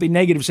find something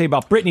negative to say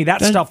about Britney,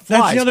 that stuff flies.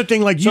 That's the other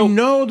thing. Like,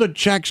 the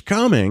check's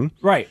coming.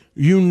 Right.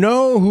 You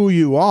know who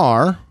you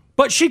are.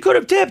 But she could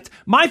have tipped.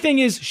 My thing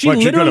is, she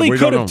literally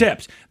could have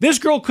tipped. This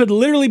girl could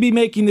literally be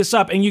making this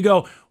up, and you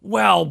go,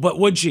 well, but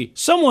would she?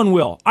 Someone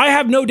will. I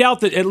have no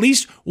doubt that at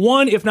least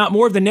one, if not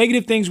more, of the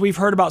negative things we've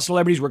heard about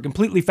celebrities were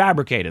completely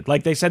fabricated.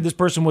 Like they said this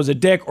person was a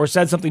dick or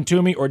said something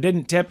to me or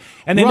didn't tip,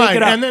 and they make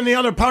it up. And then the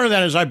other part of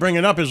that is I bring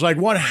it up is like,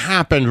 what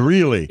happened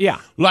really? Yeah.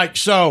 Like,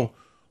 so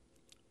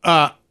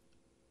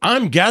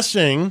I'm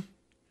guessing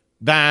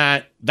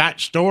that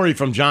story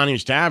from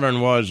Johnny's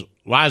Tavern was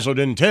Lazo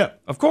didn't tip.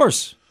 Of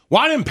course. Well,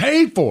 I didn't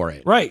pay for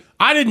it. Right.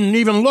 I didn't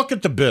even look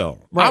at the bill.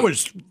 Right. I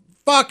was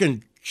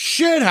fucking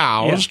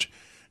shithoused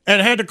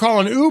and had to call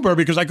an Uber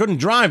because I couldn't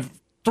drive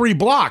 3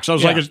 blocks. I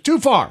was like, it's too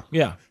far.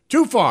 Yeah.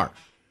 Too far.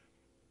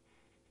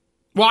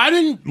 Well, I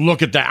didn't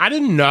look at that. I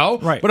didn't know.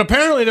 Right. But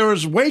apparently there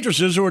was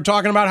waitresses who were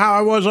talking about how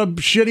I was a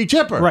shitty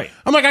tipper. Right.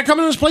 I'm like, I come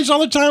in this place all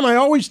the time. I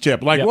always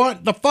tip. Like,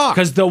 what the fuck?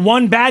 Because the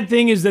one bad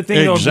thing is the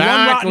thing Exactly.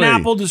 one rotten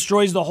apple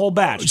destroys the whole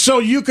batch. So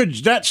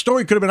that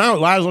story could have been out.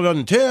 Laszlo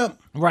doesn't tip.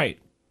 Right.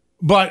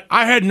 But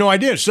I had no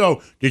idea.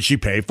 So did she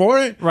pay for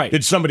it? Right.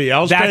 Did somebody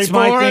else That's pay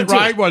my for thing, it? too.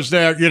 Right. Was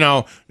there,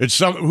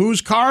 whose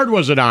card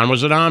was it on?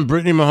 Was it on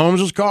Brittany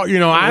Mahomes' card?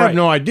 I have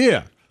no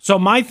idea. So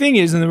my thing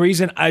is, and the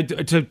reason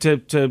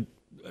to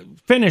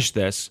finish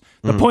this,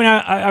 the point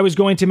I was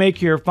going to make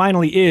here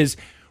finally is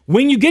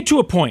when you get to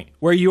a point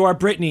where you are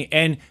Brittany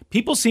and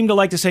people seem to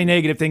like to say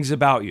negative things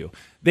about you,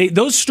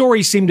 those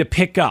stories seem to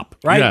pick up,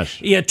 right?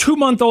 Yes. You had a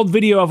 2-month-old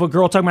video of a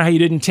girl talking about how you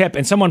didn't tip,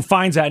 and someone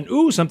finds that,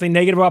 and something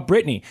negative about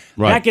Brittany.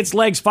 Right. That gets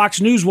legs.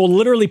 Fox News will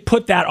literally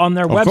put that on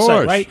their website,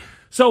 course. right?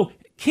 So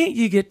can't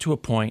you get to a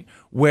point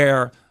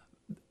where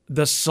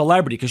the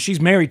celebrity, because she's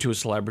married to a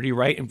celebrity,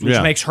 right?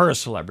 Which makes her a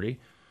celebrity.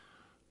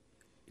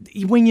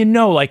 When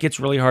it's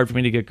really hard for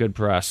me to get good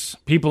press.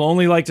 People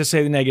only like to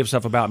say the negative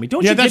stuff about me.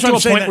 Don't you get to a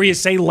point where you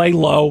say lay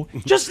low?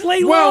 Just lay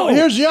low. Well,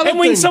 here's the other And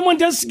when thing. someone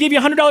does give you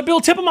a $100 bill,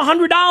 tip them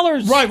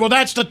 $100. Right. Well,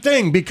 that's the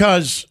thing,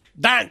 because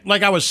that,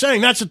 like I was saying,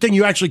 that's the thing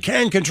you actually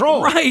can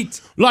control. Right.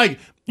 Like,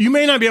 you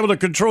may not be able to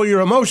control your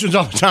emotions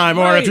all the time,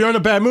 or Right. if you're in a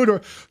bad mood or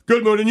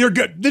good mood and you're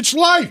good, it's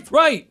life.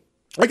 Right.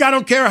 Like, I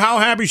don't care how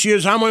happy she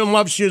is, how much in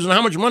love she is, and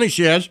how much money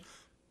she has.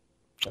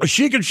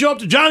 She could show up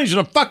to Johnny's in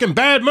a fucking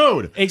bad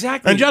mood.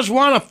 Exactly. And just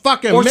want to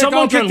fucking Or make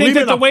someone over could and think leave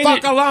that it the way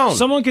fuck alone.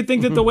 someone could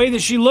think that the way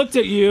that she looked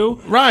at you,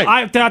 Right.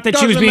 I thought that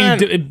she was Doesn't being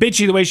matter.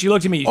 bitchy the way she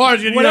looked at me. Or,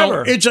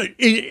 whatever.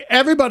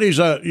 Everybody's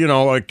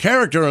a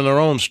character in their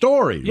own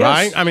story, Yes.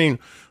 right? I mean,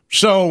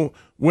 so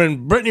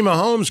when Brittany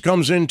Mahomes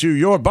comes into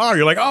your bar,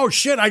 you're like, oh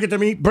shit, I get to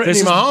meet Brittany This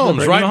is the Mahomes,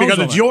 Brittany right? Mahomes Because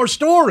it's woman. your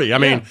story. I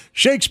mean, Yeah.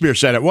 Shakespeare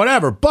said it,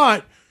 whatever.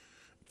 But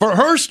for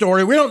her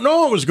story, we don't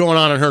know what was going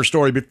on in her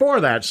story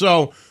before that.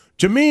 So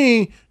to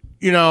me,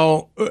 you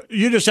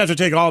just have to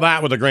take all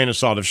that with a grain of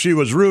salt. If she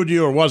was rude to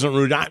you or wasn't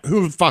rude,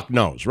 who the fuck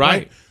knows, right?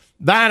 Right.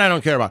 That I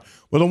don't care about.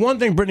 Well, the one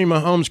thing Brittany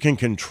Mahomes can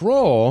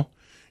control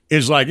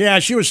is like, yeah,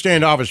 she was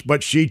standoffish,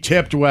 but she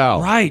tipped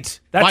well. Right.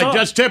 That's Like, all.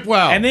 just tip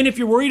well. And then if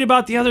you're worried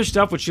about the other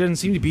stuff, which she doesn't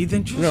seem to be,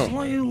 then just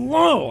lay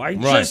low. I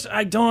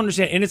don't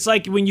understand. And it's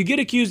like when you get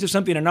accused of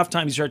something enough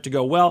times, you start to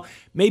go, well,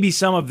 maybe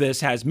some of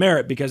this has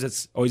merit because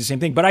it's always the same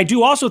thing. But I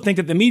do also think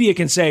that the media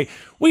can say,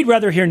 we'd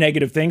rather hear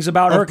negative things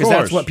about her because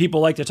that's course. what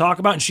people like to talk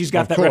about. And she's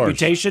got that course.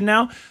 reputation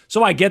now.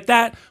 So I get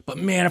that. But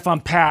man, if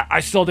I'm Pat, I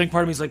still think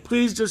part of me is like,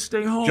 please just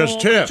stay home.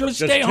 Just tip. Just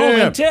Just stay home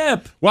and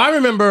tip. Well, I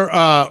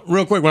remember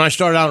real quick when I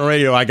started out on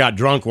radio, I got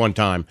drunk one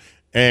time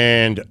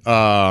and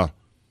I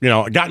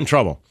got in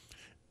trouble.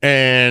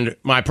 And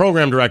my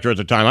program director at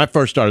the time, I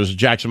first started, this is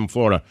Jackson,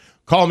 Florida,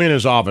 called me in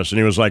his office and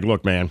he was like,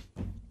 look, man,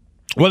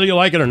 whether you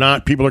like it or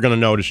not, people are going to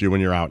notice you when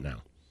you're out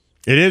now.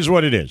 It is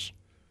what it is.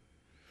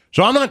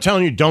 So I'm not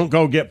telling you don't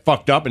go get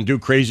fucked up and do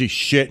crazy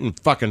shit and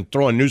fucking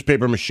throw a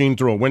newspaper machine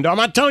through a window. I'm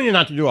not telling you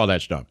not to do all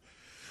that stuff.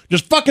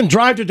 Just fucking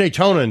drive to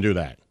Daytona and do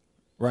that.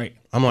 Right.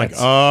 I'm like,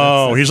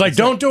 he's like,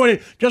 don't do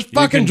it. Just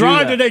fucking can do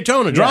drive that. to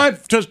Daytona. Yeah.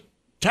 Drive to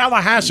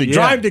Tallahassee. Yeah.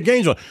 Drive to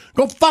Gainesville.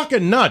 Go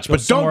fucking nuts, but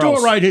don't somewhere do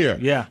else. it right here.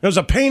 Yeah. There's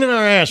a pain in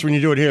our ass when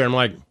you do it here. I'm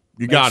like,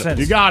 you got sense.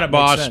 it. You got it, Makes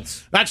boss.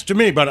 sense. That's to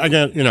me, but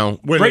again, when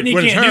Brittany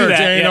it's can't her, do that.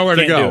 she ain't Yeah, nowhere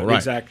to can't go. do it. Right.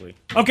 Exactly.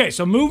 Okay,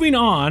 so moving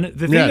on, the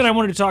thing Yes. that I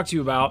wanted to talk to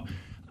you about,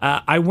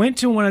 I went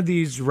to one of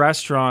these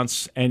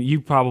restaurants, and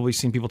you've probably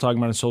seen people talking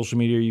about it on social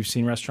media. You've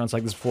seen restaurants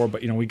like this before,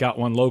 but we got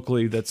one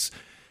locally that's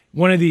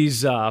one of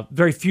these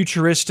very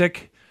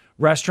futuristic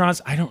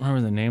restaurants. I don't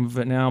remember the name of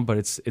it now,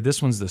 but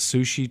this one's the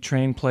sushi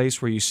train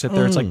place where you sit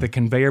there. It's like the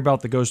conveyor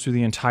belt that goes through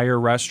the entire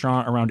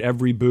restaurant around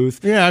every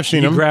booth. Yeah, I've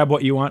seen you them. grab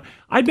what you want.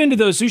 I've been to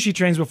those sushi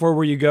trains before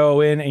where you go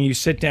in and you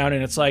sit down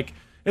and it's like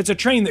it's a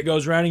train that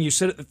goes around and you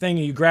sit at the thing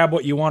and you grab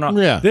what you want.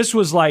 Yeah. This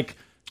was like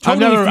I've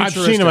totally seen them.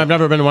 futuristic. I've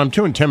never been to one. I'm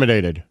too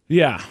intimidated.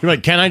 Yeah. You're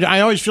like, can I?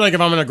 I always feel like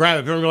if I'm going to grab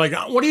it, people are like,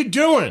 what are you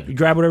doing? You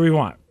grab whatever you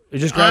want. You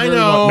just grab I whatever you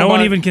know, want. No one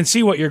but- even can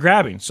see what you're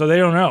grabbing, so they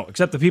don't know,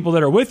 except the people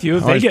that are with you.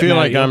 If I they always get feel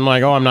mad like at you, I'm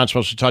like, I'm not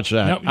supposed to touch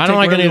that. No, you I take don't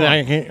like whatever you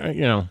anything. I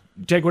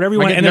can't, take whatever you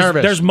I want. get And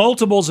nervous. there's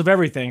multiples of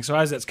everything, so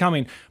as it's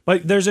coming.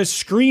 But there's a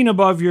screen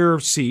above your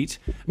seat.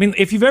 I mean,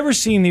 if you've ever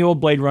seen the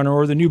old Blade Runner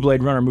or the new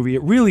Blade Runner movie,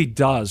 it really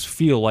does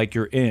feel like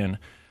you're in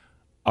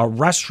a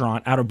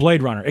restaurant out of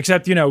Blade Runner,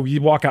 except,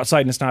 you walk outside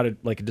and it's not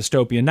like a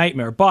dystopian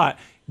nightmare. But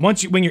when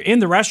you're in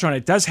the restaurant,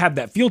 it does have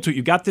that feel to it.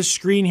 You've got this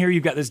screen here,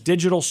 you've got this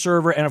digital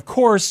server, and of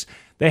course,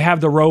 they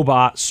have the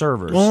robot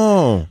servers.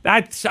 Oh.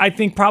 That's, I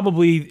think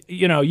probably,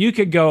 you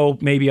could go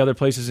maybe other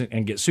places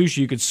and get sushi.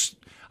 You could,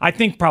 I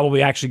think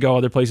probably actually go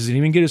other places and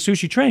even get a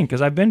sushi train because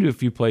I've been to a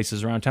few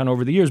places around town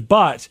over the years.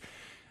 But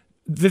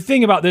the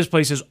thing about this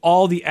place is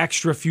all the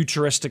extra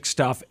futuristic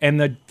stuff, and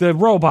the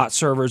robot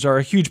servers are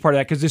a huge part of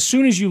that, because as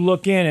soon as you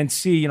look in and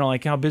see,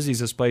 like how busy is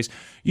this place,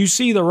 you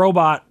see the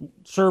robot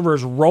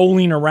servers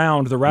rolling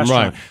around the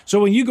restaurant. Right. So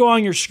when you go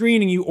on your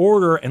screen and you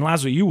order, and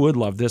Laszlo, you would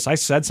love this. I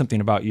said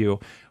something about you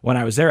when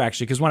I was there,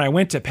 actually, because when I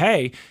went to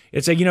pay,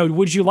 it's like,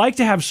 would you like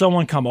to have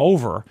someone come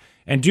over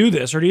and do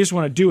this, or do you just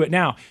want to do it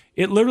now?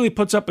 It literally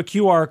puts up a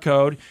QR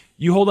code.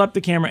 You hold up the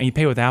camera and you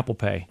pay with Apple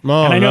Pay.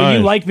 Oh, and I know nice.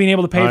 you like being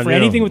able to pay for do.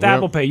 anything with Yep.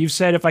 Apple Pay. You've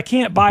said, if I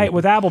can't buy it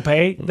with Apple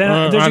Pay,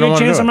 then there's I a don't good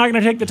wanna chance do I'm it. not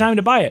going to take the time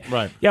to buy it.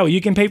 Right. Yeah, well, you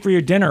can pay for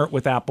your dinner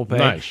with Apple Pay.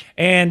 Nice.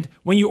 And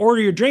when you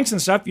order your drinks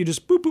and stuff, you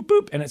just boop, boop,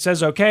 boop, and it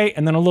says okay.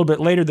 And then a little bit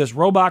later, this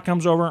robot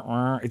comes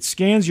over. It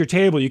scans your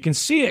table. You can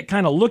see it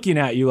kind of looking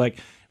at you, like,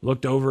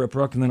 looked over at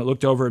Brooke, and then it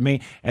looked over at me.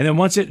 And then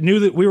once it knew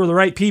that we were the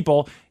right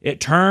people, it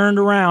turned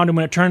around. And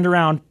when it turned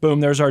around,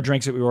 boom, there's our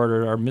drinks that we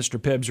ordered, our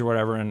Mr. Pibbs or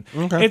whatever. And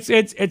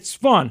it's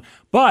fun.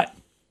 But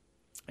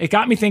it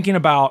got me thinking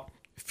about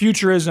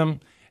futurism.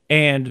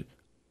 And,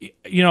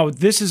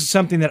 this is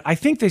something that I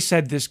think they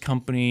said this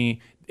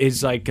company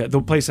is like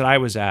the place that I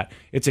was at.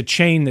 It's a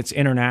chain that's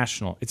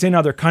international. It's in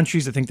other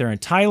countries. I think they're in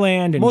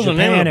Thailand and What was the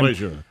name Japan. of the And place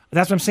you were?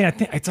 that's what I'm saying. I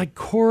think it's like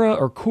Kura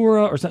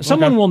or something.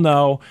 Someone will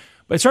know.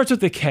 But it starts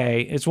with a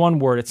K. It's one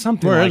word. It's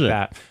something Where like is it?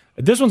 that.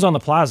 This one's on the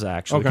Plaza,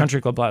 actually,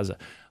 Country Club Plaza.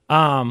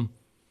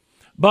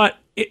 But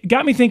it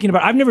got me thinking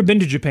about, I've never been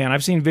to Japan.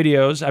 I've seen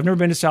videos. I've never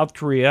been to South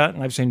Korea,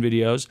 and I've seen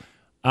videos.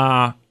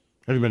 Have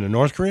you been to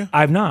North Korea?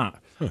 I've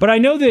not. But I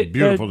know that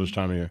Beautiful this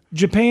time of year.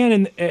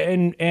 Japan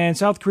and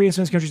South Korea and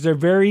some of these countries, they're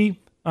very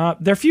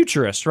they're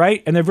futurists,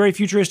 right? And they're very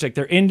futuristic.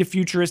 They're into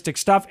futuristic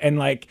stuff. And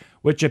like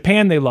with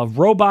Japan, they love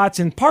robots.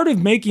 And part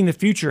of making the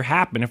future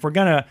happen, if we're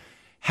going to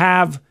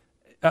have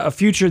a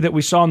future that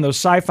we saw in those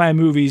sci-fi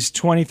movies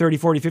 20, 30,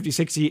 40, 50,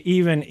 60,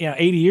 even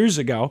 80 years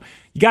ago,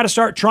 you got to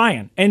start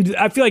trying. And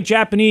I feel like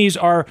Japanese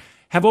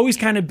have always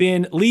kind of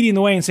been leading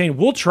the way and saying,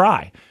 we'll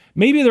try.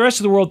 Maybe the rest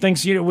of the world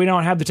thinks we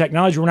don't have the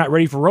technology, we're not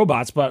ready for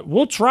robots, but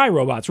we'll try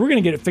robots. We're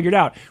going to get it figured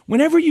out.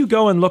 Whenever you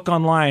go and look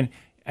online,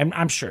 and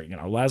I'm sure,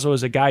 Laszlo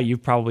is a guy,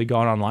 you've probably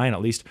gone online at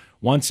least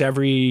once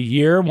every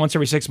year, once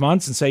every 6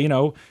 months and say,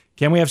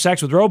 can we have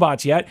sex with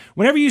robots yet?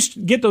 Whenever you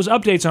get those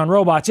updates on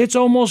robots, it's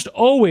almost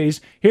always,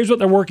 here's what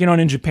they're working on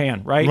in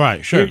Japan, right?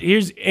 Right, sure.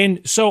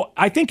 And so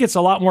I think it's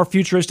a lot more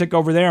futuristic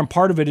over there, and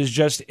part of it is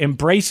just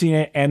embracing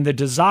it and the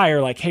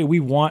desire, like, hey, we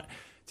want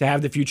to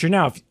have the future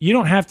now. If you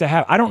don't have to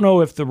have, I don't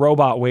know if the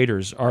robot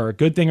waiters are a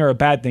good thing or a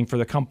bad thing for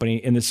the company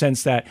in the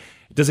sense that,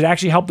 does it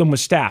actually help them with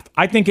staff?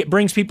 I think it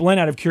brings people in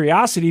out of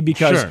curiosity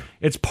because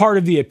it's part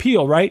of the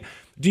appeal, right?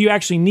 Do you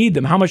actually need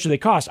them? How much do they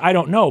cost? I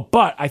don't know.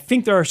 But I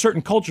think there are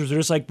certain cultures that are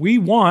just like, we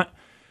want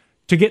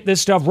to get this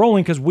stuff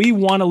rolling because we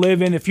want to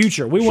live in the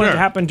future. We want it to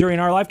happen during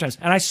our lifetimes.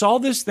 And I saw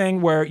this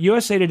thing where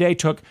USA Today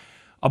took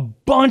a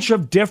bunch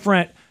of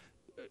different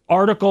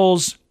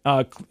articles,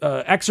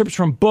 excerpts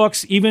from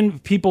books, even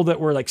people that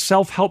were like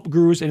self-help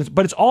gurus,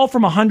 but it's all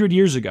from 100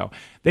 years ago.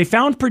 They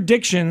found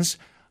predictions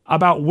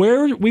about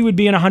where we would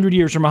be in 100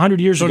 years from 100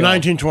 years ago. So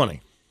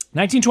 1920.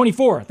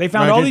 1924. They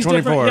found all these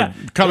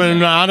different...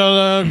 Coming out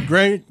of the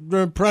Great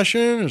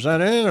Depression, is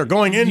that it? Or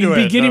going into You'd it?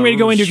 be getting ready to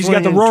go into it because you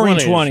got the roaring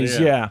 20s. 20s,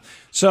 yeah.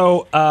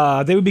 So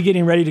they would be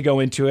getting ready to go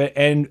into it.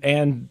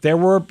 And there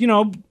were,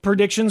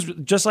 predictions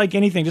just like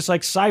anything, just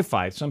like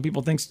sci-fi. Some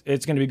people think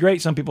it's going to be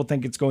great. Some people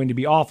think it's going to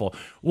be awful.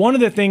 One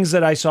of the things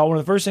that I saw, one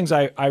of the first things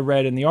I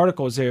read in the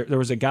article is there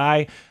was a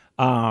guy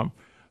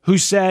who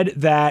said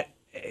that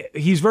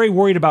he's very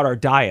worried about our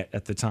diet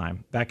at the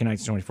time, back in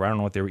 1924. I don't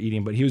know what they were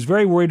eating, but he was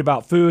very worried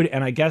about food.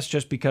 And I guess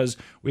just because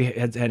we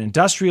had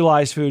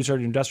industrialized food,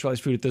 started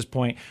industrialized food at this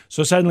point,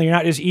 so suddenly you're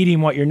not just eating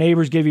what your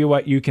neighbors give you,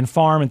 what you can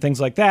farm and things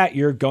like that.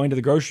 You're going to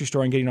the grocery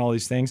store and getting all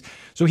these things.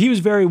 So he was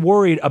very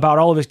worried about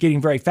all of us getting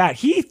very fat.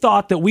 He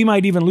thought that we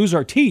might even lose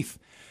our teeth.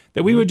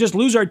 That we would just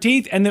lose our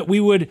teeth and that we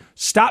would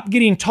stop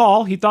getting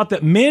tall. He thought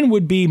that men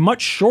would be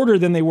much shorter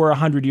than they were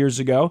 100 years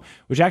ago,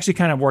 which actually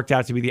kind of worked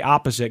out to be the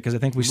opposite because I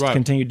think we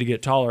continued to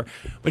get taller.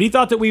 But he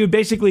thought that we would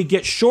basically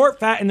get short,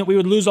 fat, and that we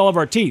would lose all of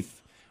our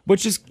teeth,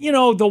 which is,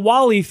 the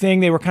Wall-E thing.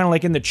 They were kind of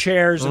like in the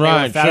chairs and they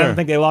were fat. I don't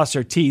think they lost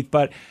their teeth,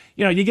 but,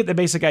 you get the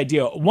basic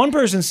idea. One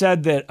person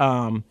said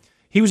that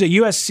he was a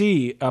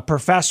USC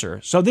professor.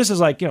 So this is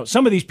like,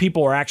 some of these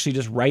people are actually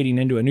just writing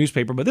into a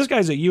newspaper, but this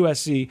guy's a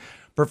USC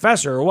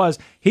professor,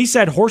 he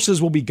said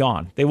horses will be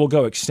gone. They will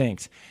go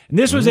extinct. And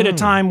this was at a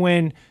time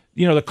when,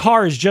 the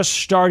car is just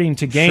starting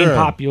to gain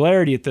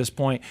popularity at this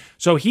point.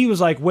 So he was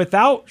like,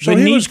 without the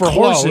need for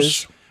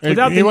horses,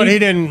 what he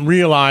didn't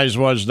realize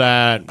was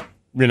that,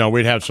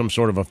 we'd have some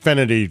sort of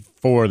affinity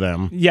for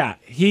them. Yeah.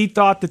 He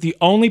thought that the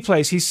only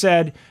place, he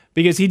said,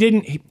 because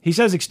he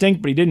says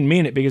extinct, but he didn't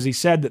mean it, because he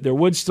said that there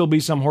would still be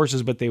some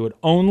horses, but they would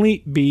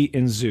only be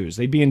in zoos.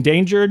 They'd be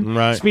endangered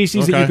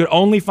species that you could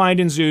only find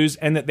in zoos,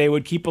 and that they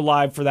would keep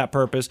alive for that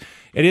purpose.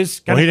 It is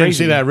kind of crazy. He didn't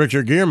see that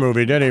Richard Gere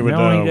movie, did he, with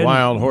the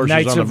wild horses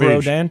Knights on the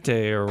beach? Knights of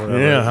Rodante or whatever.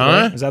 Yeah,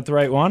 huh? Is that the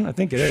right one? I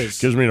think it is.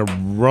 Gives me the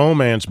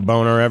romance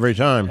boner every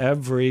time.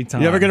 Every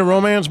time. You ever get a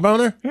romance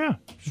boner? Yeah,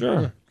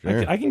 sure.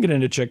 Sure. I can get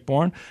into chick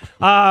porn.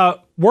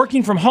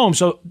 working from home.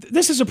 So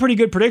this is a pretty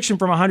good prediction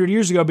from 100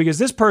 years ago because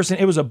this person,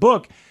 it was a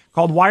book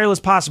called Wireless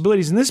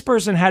Possibilities, and this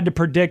person had to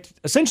predict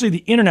essentially the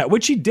internet,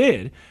 which he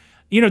did.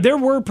 There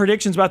were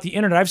predictions about the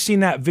internet. I've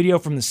seen that video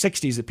from the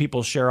 60s that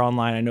people share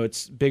online. I know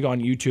it's big on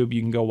YouTube.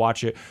 You can go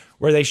watch it,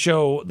 where they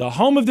show the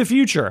home of the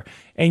future.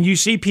 And you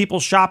see people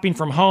shopping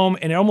from home,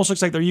 and it almost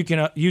looks like they're using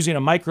a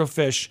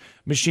microfiche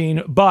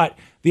machine. But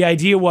the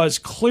idea was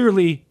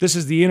clearly this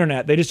is the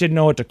internet. They just didn't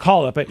know what to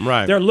call it. But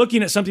they're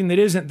looking at something that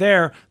isn't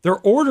there. They're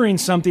ordering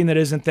something that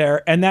isn't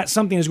there, and that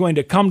something is going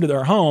to come to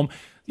their home.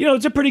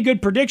 It's a pretty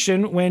good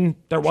prediction when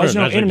there was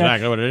no internet.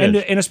 Exactly what it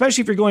is. And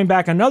especially if you're going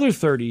back another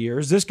 30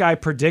 years, this guy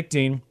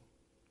predicting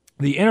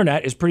the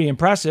internet is pretty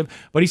impressive.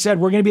 But he said,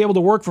 we're going to be able to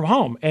work from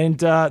home. And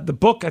the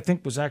book, I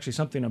think, was actually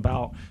something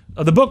about,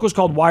 the book was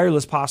called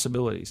Wireless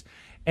Possibilities.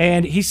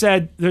 And he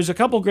said, there's a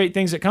couple great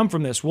things that come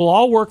from this. We'll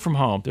all work from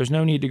home. There's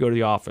no need to go to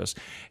the office.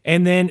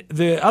 And then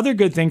the other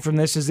good thing from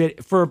this is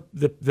that for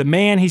the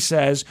man, he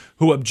says,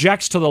 who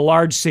objects to the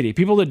large city,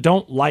 people that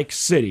don't like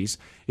cities,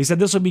 he said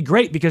this will be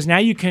great because now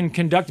you can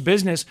conduct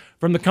business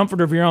from the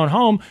comfort of your own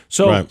home.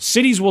 So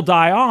cities will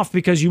die off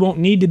because you won't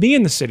need to be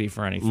in the city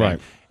for anything. Right.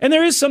 And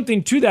there is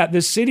something to that.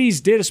 The cities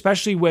did,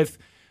 especially with,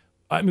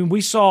 we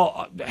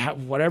saw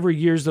whatever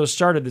years those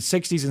started, the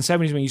 60s and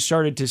 70s, when you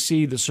started to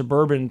see the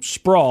suburban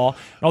sprawl,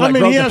 and all that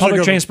growth, the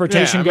public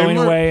transportation going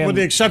away. With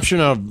the exception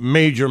of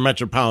major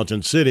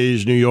metropolitan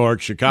cities, New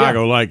York,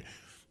 Chicago,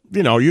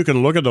 you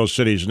can look at those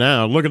cities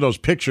now. Look at those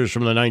pictures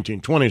from the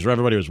 1920s where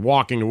everybody was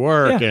walking to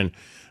work and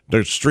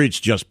the streets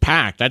just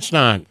packed. That's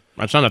not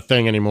a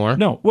thing anymore.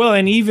 No. Well,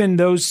 and even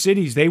those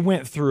cities, they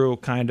went through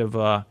kind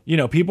of,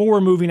 people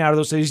were moving out of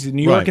those cities.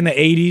 New York in the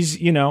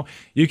 80s,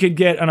 you could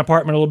get an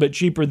apartment a little bit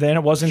cheaper then.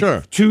 It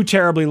wasn't too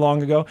terribly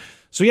long ago.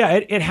 So,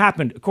 it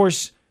happened. Of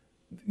course,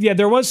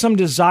 there was some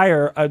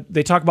desire.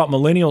 They talk about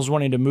millennials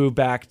wanting to move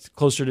back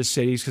closer to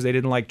cities because they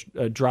didn't like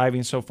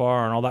driving so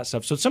far and all that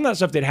stuff. So some of that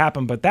stuff did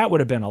happen, but that would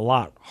have been a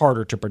lot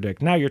harder to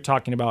predict. Now you're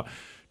talking about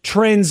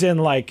trends in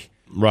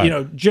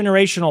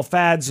generational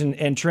fads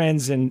and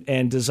trends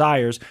and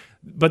desires.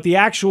 But the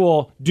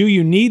actual, do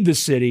you need the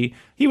city?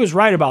 He was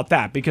right about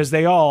that because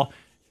they all,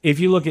 if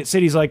you look at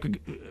cities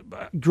like,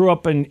 grew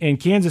up in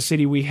Kansas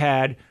City, we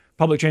had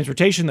public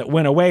transportation that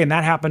went away, and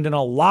that happened in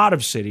a lot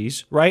of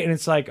cities, right? And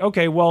it's like,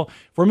 okay, well,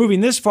 if we're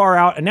moving this far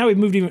out, and now we've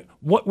moved even,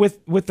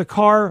 with the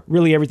car,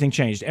 really everything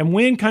changed. And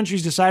when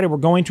countries decided we're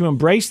going to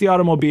embrace the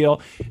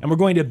automobile and we're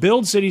going to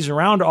build cities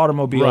around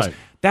automobiles,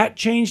 that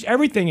changed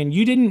everything. And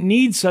you didn't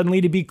need suddenly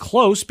to be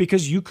close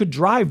because you could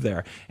drive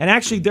there. And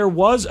actually, there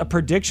was a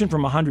prediction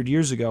from 100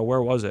 years ago.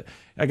 Where was it?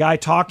 A guy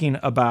talking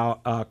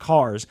about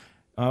cars.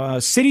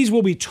 Cities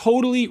will be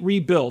totally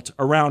rebuilt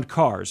around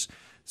cars.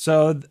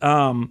 So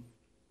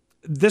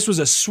this was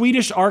a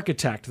Swedish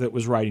architect that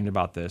was writing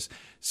about this.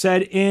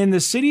 Said, in the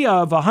city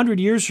of 100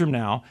 years from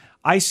now,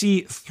 I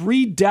see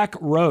 3-deck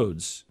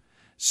roads,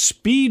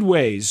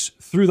 speedways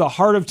through the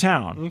heart of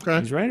town.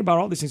 Okay. He's writing about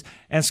all these things.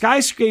 And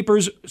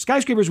skyscrapers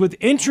with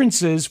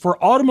entrances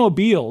for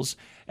automobiles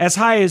as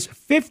high as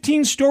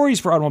 15 stories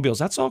for automobiles.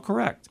 That's all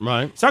correct.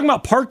 Right. He's talking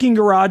about parking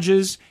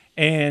garages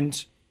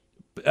and,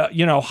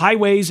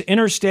 highways,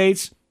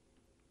 interstates.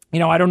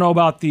 I don't know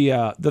about the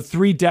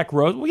 3-deck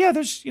road. Well, yeah,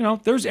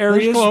 there's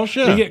areas. Close,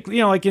 yeah. You get,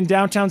 like in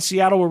downtown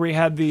Seattle where we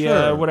had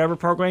the whatever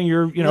program,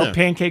 you're,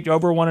 pancaked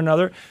over one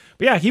another.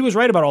 But yeah, he was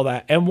right about all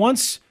that. And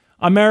once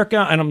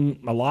America and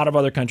a lot of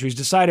other countries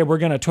decided we're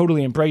going to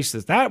totally embrace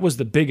this, that was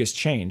the biggest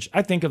change.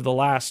 I think of the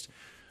last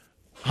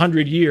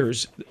 100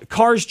 years,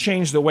 cars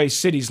changed the way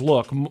cities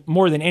look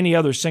more than any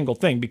other single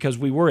thing because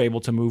we were able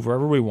to move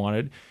wherever we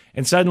wanted.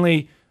 And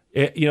suddenly,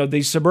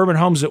 these suburban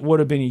homes that would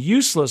have been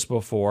useless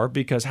before,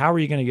 because how are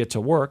you going to get to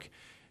work?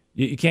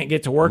 You can't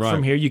get to work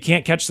from here. You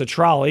can't catch the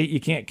trolley. You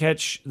can't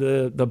catch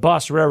the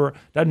bus or whatever.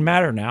 Doesn't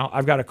matter now.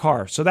 I've got a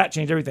car. So that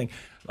changed everything.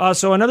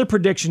 So another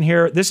prediction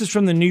here. This is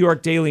from the New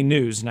York Daily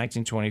News,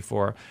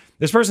 1924.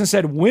 This person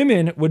said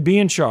women would be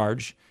in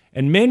charge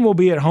and men will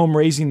be at home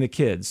raising the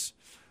kids.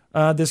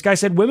 This guy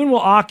said women will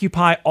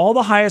occupy all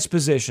the highest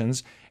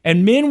positions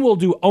and men will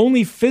do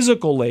only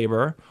physical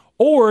labor,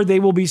 or they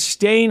will be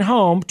staying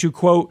home to,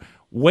 quote,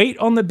 wait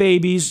on the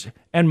babies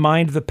and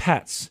mind the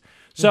pets.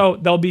 So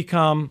they'll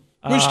become...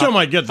 we still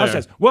might get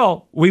there.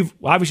 Well, we've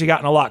obviously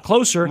gotten a lot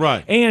closer.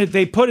 Right. And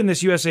they put in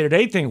this USA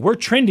Today thing, we're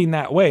trending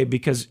that way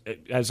because,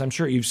 as I'm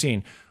sure you've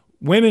seen,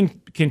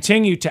 women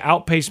continue to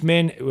outpace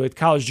men with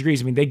college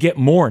degrees. I mean, they get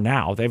more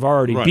now. They've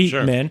already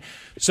beaten men.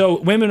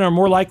 So women are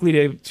more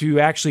likely to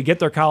actually get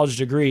their college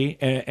degree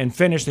and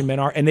finish than men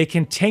are, and they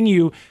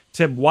continue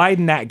to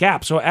widen that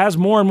gap. So as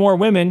more and more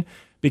women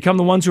become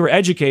the ones who are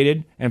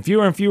educated and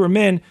fewer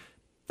men,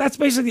 that's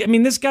basically,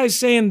 this guy's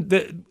saying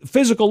that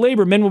physical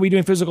labor, men will be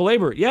doing physical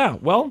labor. Yeah,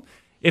 well,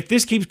 if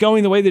this keeps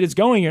going the way that it's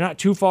going, you're not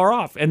too far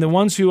off. And the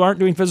ones who aren't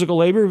doing physical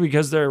labor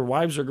because their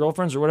wives or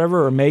girlfriends or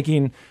whatever are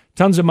making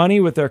tons of money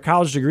with their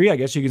college degree, I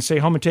guess you can stay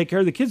home and take care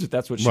of the kids if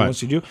that's what she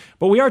wants to do.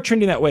 But we are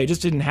trending that way. It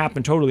just didn't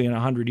happen totally in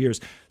 100 years.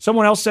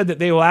 Someone else said that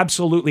they will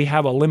absolutely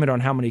have a limit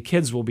on how many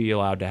kids will be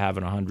allowed to have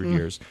in 100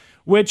 years,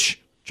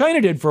 which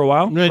China did for a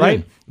while, They right?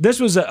 did. This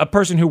was a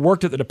person who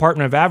worked at the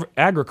Department of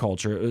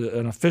Agriculture,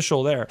 an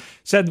official there,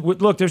 said,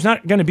 look, there's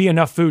not going to be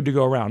enough food to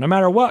go around. No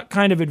matter what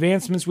kind of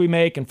advancements we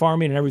make in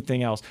farming and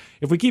everything else,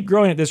 if we keep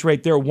growing at this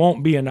rate, there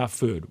won't be enough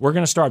food. We're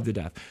going to starve to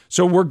death.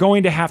 So we're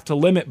going to have to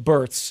limit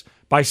births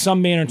by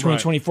some manner in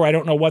 2024. Right. I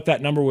don't know what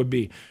that number would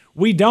be.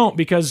 We don't,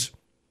 because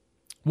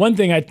one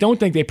thing I don't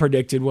think they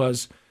predicted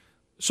was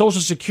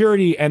Social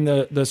Security and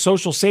the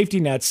social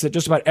safety nets that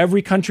just about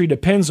every country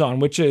depends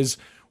on, which is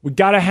we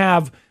got to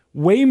have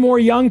way more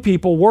young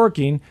people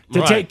working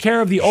to take care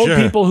of the old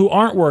people who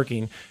aren't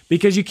working,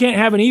 because you can't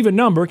have an even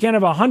number. You can't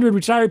have 100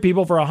 retired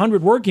people for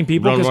 100 working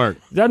people. It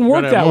doesn't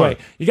work that way.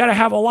 You got to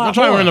have a lot more. That's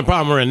why we're in the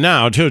problem we're in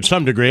now, to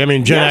some degree. I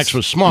mean, Gen X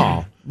was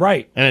small.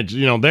 Right. And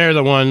it's, they're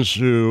the ones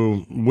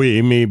who,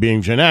 me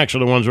being Gen X, are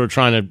the ones who are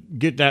trying to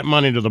get that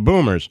money to the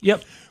boomers.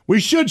 Yep. We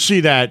should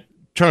see that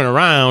turn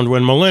around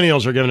when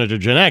millennials are giving it to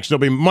Gen X. There'll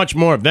be much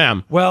more of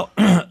them. Well,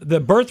 the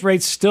birth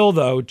rates still,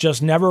 though,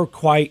 just never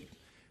quite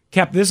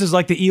kept. This is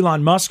like the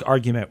Elon Musk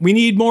argument. We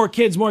need more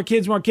kids,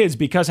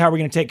 because how are we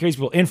going to take care of these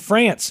people? In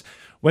France,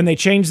 when they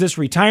changed this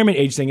retirement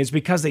age thing, it's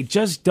because they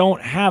just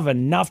don't have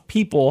enough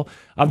people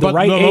of the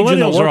right age in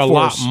the workforce. Millennials are a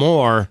lot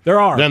more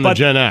than the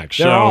Gen X.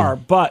 There are.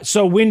 But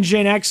so when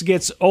Gen X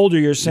gets older,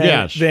 you're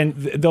saying, then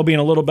they'll be in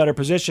a little better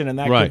position, and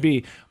that could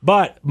be.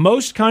 But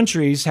most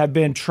countries have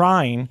been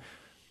trying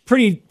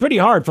pretty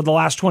hard for the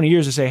last 20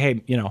 years to say,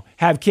 hey,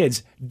 have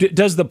kids.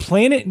 Does the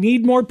planet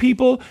need more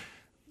people?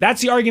 That's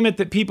the argument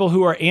that people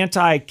who are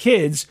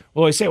anti-kids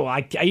will always say,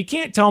 well, you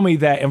can't tell me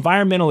that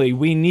environmentally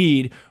we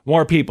need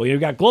more people.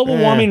 You've got global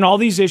warming and all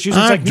these issues.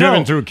 It's like,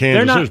 driven through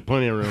Kansas. There's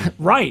plenty of room.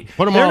 Right.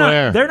 Put them all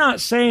there. They're not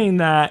saying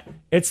that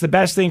it's the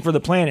best thing for the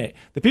planet.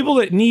 The people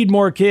that need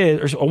more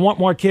kids or want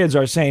more kids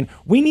are saying,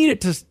 we need it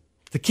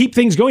to keep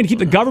things going, to keep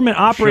the government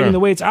operating the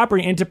way it's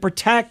operating, and to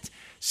protect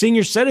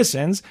senior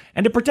citizens,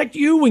 and to protect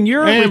you when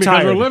you're retired.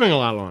 Because we're living a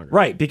lot longer.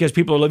 Right, because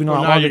people are living a lot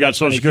longer. Now you got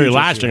Social Security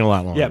lasting a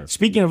lot longer. Yeah,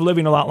 speaking of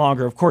living a lot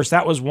longer, of course,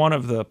 that was one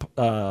of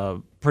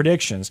the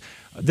predictions.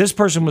 This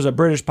person was a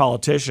British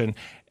politician,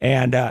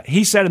 and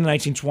he said in the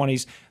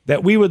 1920s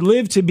that we would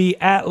live to be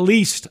at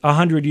least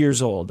 100 years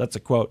old. That's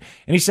a quote.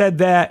 And he said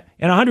that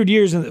in 100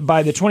 years,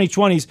 by the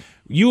 2020s,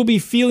 you will be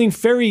feeling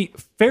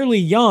fairly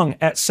young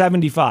at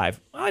 75.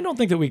 I don't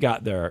think that we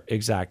got there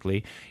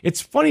exactly.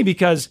 It's funny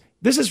because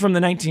this is from the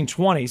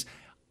 1920s.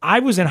 I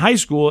was in high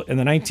school in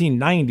the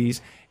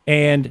 1990s,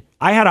 and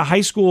I had a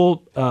high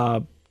school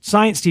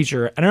science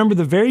teacher. And I remember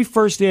the very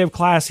first day of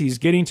class, he's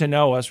getting to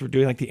know us. We're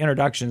doing like the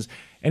introductions.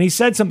 And he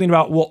said something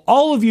about, well,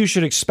 all of you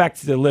should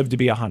expect to live to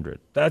be 100.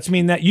 That's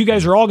mean that you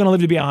guys are all going to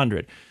live to be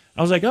 100.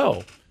 I was like,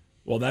 oh,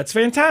 well, that's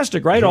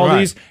fantastic, right? All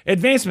these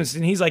advancements.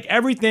 And he's like,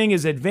 everything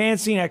is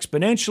advancing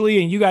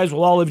exponentially, and you guys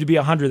will all live to be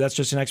 100. That's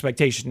just an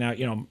expectation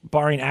now,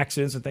 barring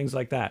accidents and things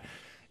like that.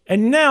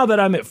 And now that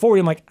I'm at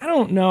 40, I'm like, I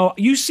don't know.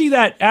 You see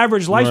that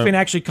average lifespan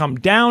actually come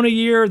down a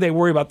year. They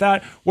worry about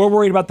that. We're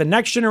worried about the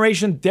next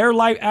generation. Their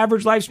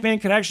average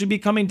lifespan could actually be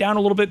coming down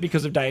a little bit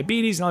because of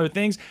diabetes and other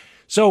things.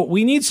 So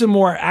we need some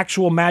more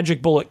actual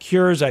magic bullet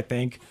cures, I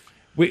think.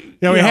 We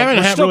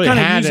haven't really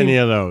had any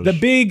of those.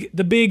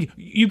 The big,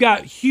 you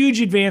got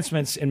huge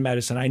advancements in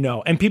medicine, I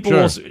know. And people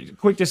will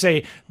quick to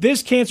say,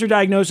 this cancer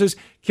diagnosis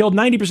killed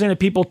 90% of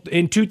people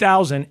in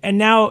 2000, and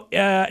now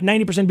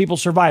 90% of people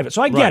survive it.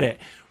 So I get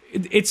it.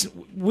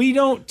 We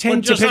don't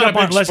tend to pick up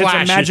on it unless it's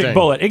a magic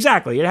bullet.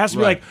 Exactly. It has to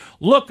be like,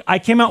 look, I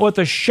came out with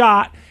a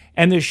shot,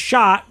 and this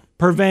shot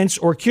prevents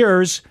or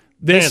cures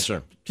this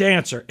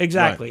cancer.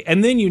 Exactly. Right.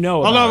 And then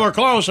although we're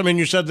close. I mean,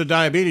 you said the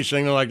diabetes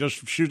thing. They're like,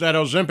 just shoot that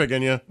Ozempic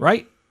in you.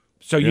 Right.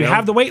 So you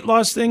have the weight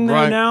loss thing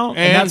there now.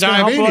 And that's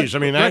diabetes. I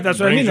mean, that's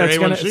what I mean. That's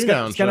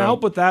going to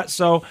help with that.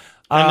 So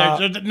now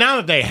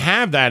that they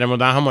have that, and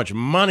without how much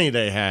money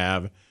they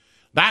have,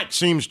 that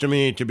seems to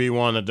me to be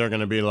one that they're going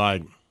to be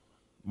like,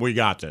 we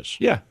got this.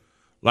 Yeah.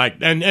 Like,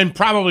 and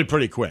probably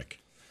pretty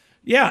quick.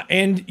 Yeah.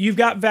 And you've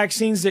got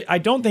vaccines that I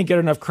don't think get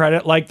enough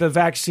credit, like the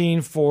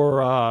vaccine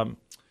for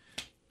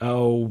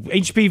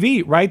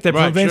HPV, right? That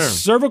prevents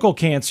cervical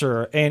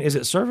cancer. And is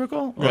it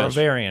cervical or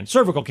ovarian?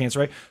 Cervical cancer,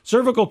 right?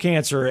 Cervical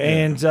cancer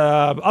and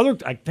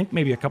I think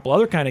maybe a couple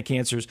other kind of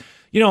cancers.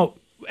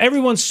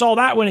 Everyone saw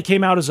that when it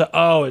came out as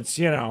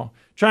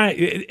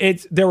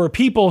there were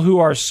people who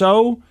are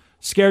so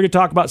scared to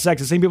talk about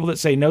sex, the same people that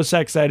say no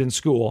sex ed in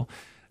school,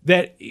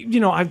 that,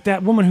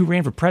 that woman who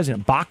ran for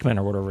president, Bachman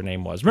or whatever her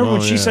name was. Remember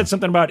when she said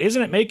something about,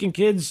 isn't it making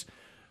kids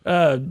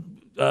deformed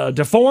or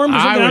something?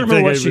 I don't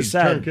remember what she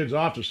said. Turn kids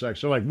off to sex.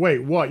 They're like,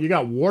 wait, what? You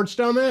got warts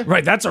down there?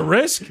 Right, that's a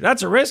risk.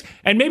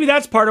 And maybe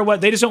that's part of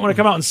what, they just don't want to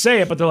come out and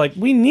say it, but they're like,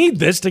 we need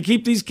this to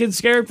keep these kids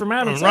scared from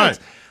having sex.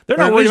 They're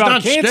not worried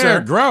about cancer.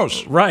 Scared.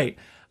 Gross. Right.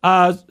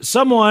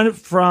 Someone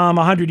from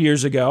 100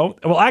 years ago,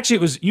 well, actually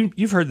it was,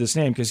 you've heard this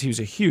name because he was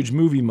a huge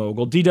movie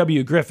mogul,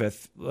 D.W.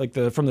 Griffith,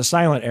 from the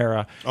silent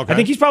era. Okay. I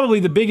think he's probably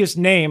the biggest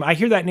name. I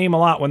hear that name a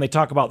lot when they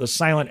talk about the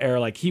silent era,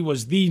 like he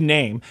was the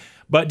name.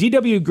 But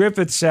D.W.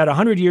 Griffith said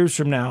 100 years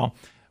from now,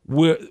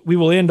 we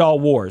will end all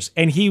wars.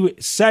 And he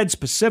said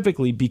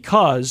specifically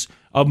because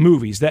of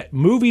movies, that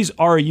movies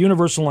are a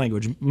universal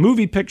language.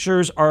 Movie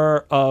pictures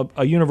are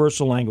a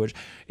universal language.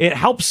 It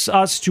helps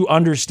us to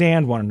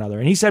understand one another.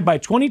 And he said by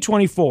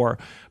 2024,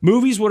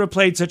 movies would have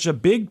played such a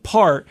big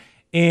part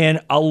in,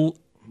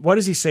 what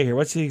does he say here?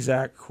 What's the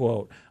exact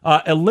quote?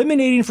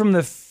 Eliminating from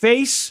the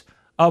face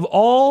of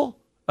all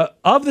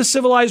of the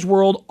civilized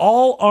world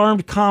all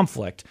armed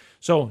conflict.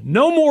 So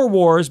no more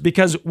wars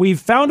because we've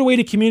found a way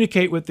to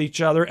communicate with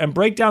each other and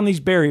break down these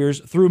barriers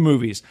through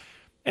movies.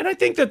 And I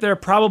think that there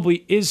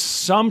probably is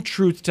some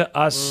truth to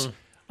us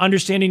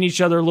understanding each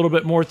other a little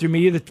bit more through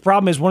media. The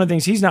problem is one of the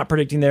things he's not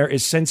predicting there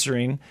is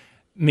censoring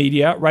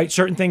media, right?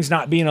 Certain things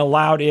not being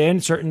allowed in,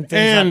 certain things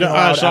and not being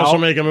allowed us also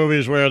out. making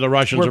movies where the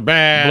Russians are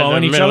bad,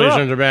 blowing the each Middle other up.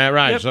 Easterns are bad,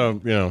 right? Yep.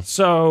 So, you know.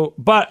 So,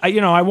 but,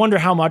 I wonder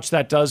how much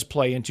that does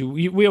play into,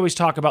 we always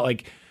talk about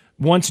like,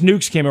 once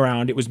nukes came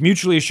around, it was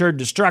mutually assured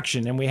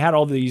destruction, and we had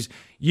all these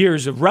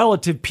years of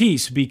relative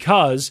peace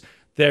because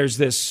there's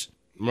this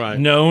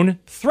known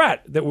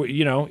threat that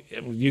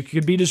you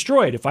could be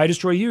destroyed. If I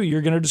destroy you,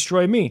 you're going to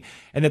destroy me,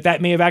 and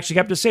that may have actually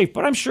kept us safe.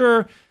 But I'm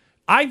sure,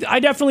 I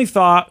definitely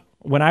thought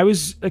when I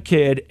was a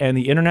kid and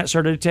the internet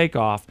started to take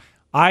off,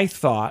 I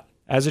thought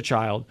as a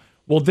child,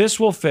 well, this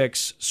will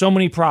fix so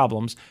many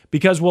problems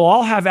because we'll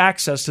all have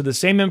access to the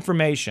same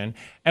information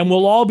and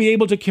we'll all be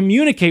able to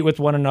communicate with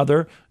one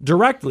another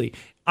directly.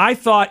 I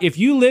thought if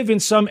you live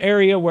in some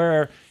area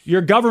where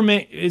your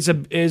government is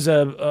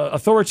a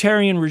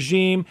authoritarian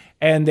regime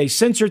and they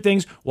censor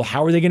things, well,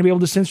 how are they going to be able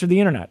to censor the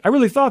internet? I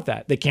really thought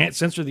that. They can't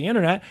censor the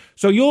internet.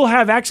 So you'll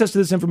have access to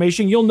this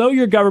information. You'll know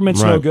your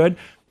government's no good.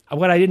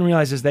 What I didn't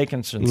realize is they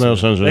can censor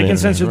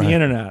the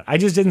internet. I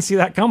just didn't see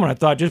that coming. I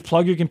thought just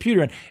plug your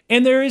computer in.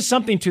 And there is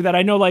something to that.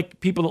 I know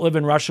like people that live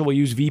in Russia will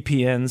use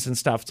VPNs and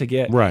stuff to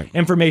get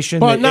information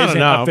that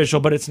isn't official,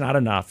 but it's not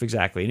enough.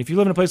 Exactly. And if you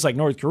live in a place like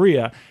North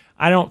Korea,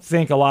 I don't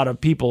think a lot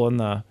of people in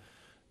the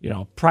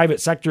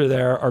private sector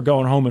there are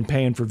going home and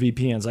paying for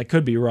VPNs. I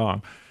could be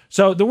wrong.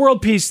 So the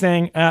world peace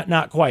thing,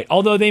 not quite.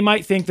 Although they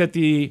might think that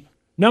the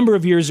number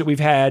of years that we've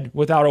had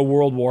without a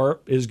world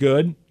war is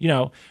good,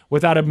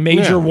 without a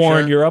major war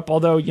in Europe,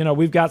 although,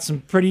 we've got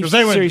some pretty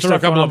serious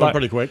stuff going on. A couple of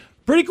them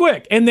pretty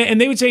quick. And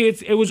they would say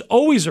it was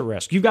always a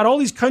risk. You've got all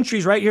these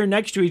countries right here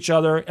next to each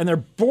other, and their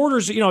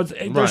borders,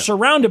 they're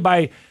surrounded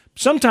by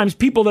sometimes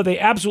people that they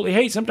absolutely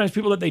hate, sometimes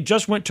people that they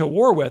just went to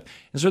war with.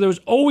 And so there was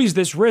always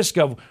this risk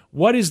of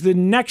what is the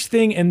next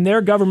thing in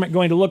their government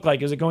going to look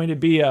like? Is it going to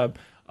be a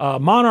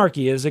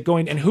monarchy? Is it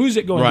going, and who's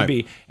it going to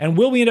be? And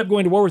will we end up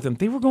going to war with them?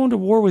 They were going to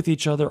war with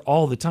each other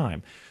all the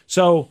time.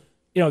 So,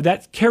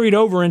 that carried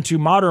over into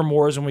modern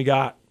wars, and we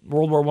got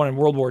World War I and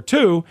World War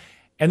II,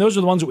 and those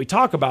are the ones that we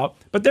talk about.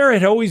 But there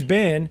had always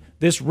been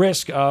this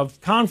risk of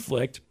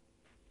conflict.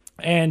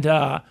 And,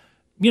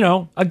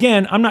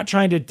 again, I'm not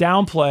trying to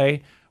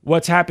downplay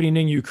what's happening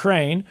in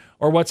Ukraine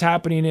or what's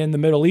happening in the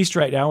Middle East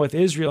right now with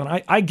Israel.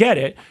 And I get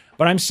it,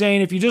 but I'm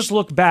saying if you just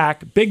look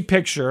back, big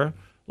picture,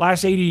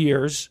 last 80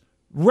 years,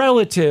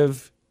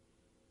 relative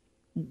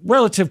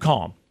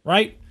calm,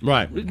 right?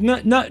 Right.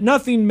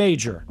 Nothing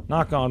major,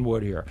 knock on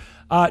wood here.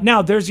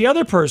 Now, there's the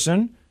other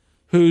person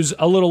who's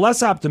a little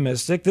less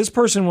optimistic. This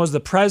person was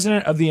the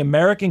president of the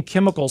American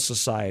Chemical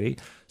Society.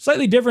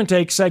 Slightly different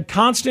take, said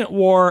constant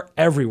war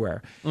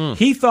everywhere.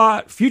 He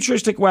thought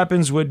futuristic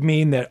weapons would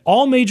mean that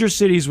all major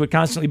cities would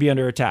constantly be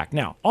under attack.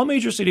 Now, all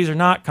major cities are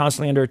not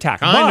constantly under attack.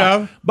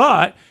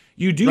 But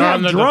you do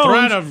have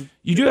drones.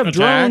 You do have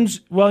drones.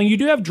 Well, you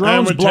do have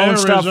drones blowing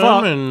stuff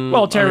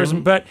up.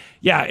 Terrorism. But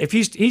yeah, if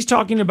he's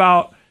talking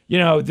about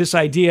this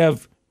idea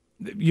of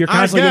you're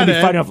constantly going to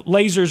be fighting off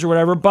lasers or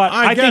whatever. But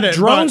I think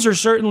drones are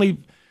certainly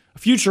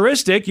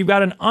futuristic. You've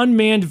got an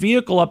unmanned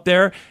vehicle up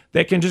there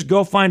that can just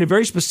go find a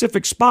very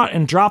specific spot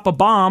and drop a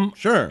bomb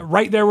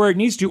right there where it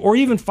needs to, or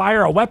even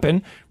fire a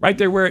weapon right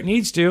there where it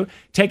needs to,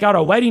 take out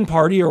a wedding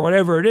party or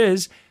whatever it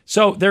is.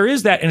 So there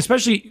is that. And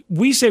especially,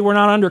 we say we're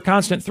not under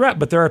constant threat,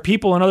 but there are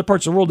people in other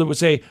parts of the world that would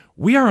say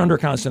we are under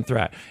constant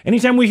threat.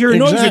 Anytime we hear a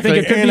noise, we think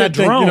it could be a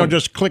drone.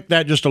 Just click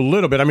that just a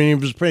little bit. I mean, he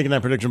was making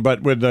that prediction,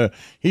 but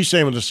he's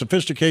saying with the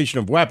sophistication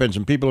of weapons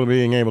and people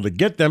being able to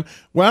get them,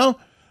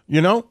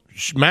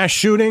 mass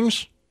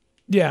shootings.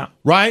 Yeah.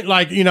 Right?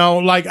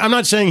 I'm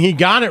not saying he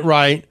got it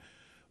right,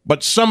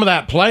 but some of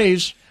that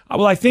plays.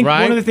 Well, I think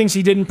one of the things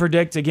he didn't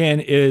predict, again,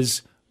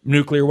 is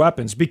nuclear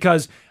weapons,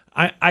 because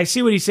I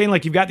see what he's saying.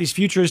 Like, you've got these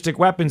futuristic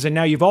weapons, and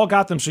now you've all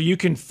got them, so you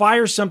can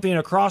fire something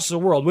across the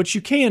world, which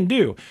you can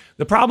do.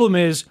 The problem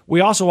is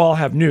we also all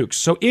have nukes.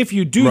 So if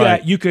you do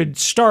that, you could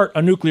start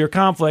a nuclear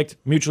conflict,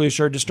 mutually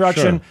assured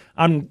destruction.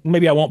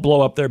 Maybe I won't blow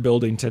up their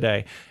building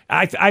today.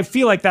 I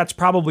feel like that's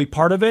probably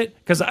part of it,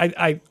 because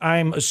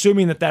I'm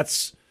assuming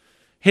that's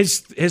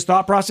his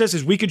thought process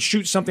is we could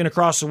shoot something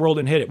across the world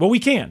and hit it. Well, we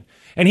can.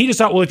 And he just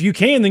thought, well, if you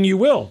can, then you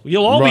will.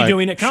 You'll all be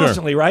doing it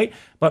constantly, right?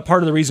 But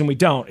part of the reason we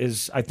don't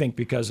is, I think,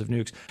 because of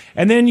nukes.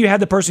 And then you had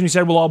the person who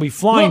said, we'll all be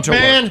flying to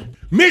work.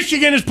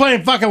 Michigan is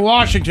playing fucking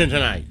Washington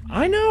tonight.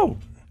 I know.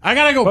 I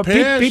got to go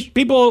piss.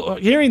 People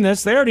hearing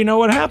this, they already know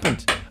what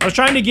happened. I was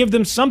trying to give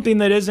them something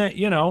that isn't,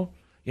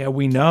 Yeah,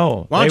 we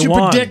know. Why don't They you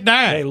won. predict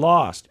that? They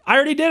lost. I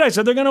already did. I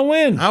said they're going to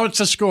win. What's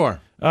the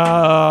score?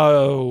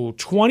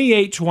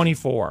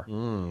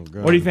 28-24.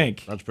 Good. What do you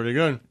think? That's pretty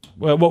good.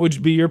 Well, what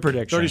would be your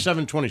prediction?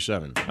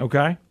 37-27.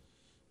 Okay.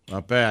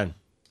 Not bad.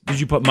 Did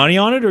you put money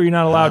on it, or are you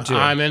not allowed to?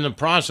 I'm in the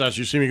process.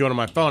 You see me go to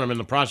my phone. I'm in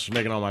the process of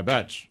making all my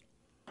bets.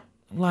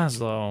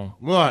 Laszlo.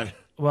 What?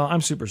 Well,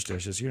 I'm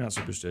superstitious. You're not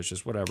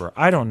superstitious. Whatever.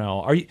 I don't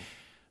know. Are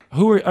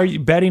you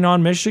betting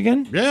on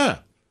Michigan? Yeah.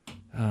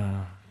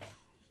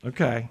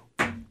 Okay.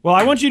 Well,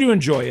 I want you to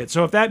enjoy it.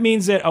 So if that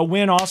means that a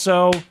win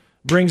also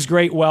brings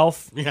great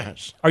wealth,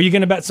 Yes. are you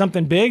going to bet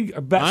something big?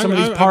 Or bet some of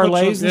these I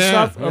parlays and yeah,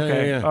 stuff? yeah,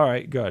 Okay. yeah. All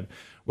right. Good.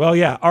 Well,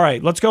 yeah. All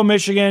right. Let's go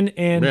Michigan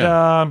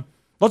and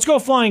let's go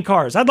flying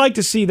cars. I'd like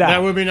to see that.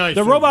 That would be nice.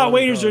 The too, robot flying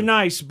waiters cars. are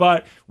nice,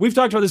 but we've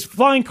talked about this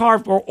flying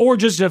car or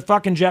just a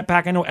fucking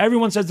jetpack. I know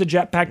everyone says the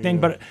jetpack thing,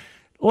 but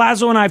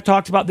Laszlo and I have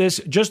talked about this,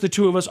 just the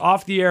two of us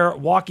off the air,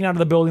 walking out of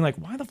the building like,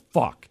 why the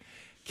fuck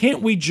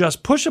can't we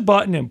just push a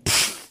button and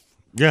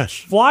Yes.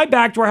 fly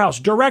back to our house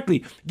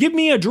directly? Give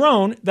me a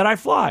drone that I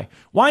fly.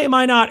 Why am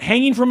I not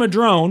hanging from a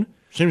drone?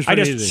 Seems I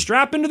pretty just easy.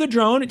 strap into the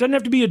drone. It doesn't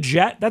have to be a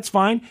jet. That's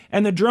fine.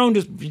 And the drone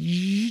just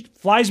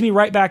flies me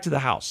right back to the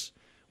house.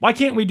 Why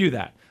can't we do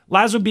that?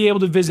 Laz would be able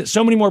to visit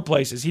so many more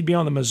places. He'd be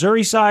on the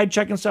Missouri side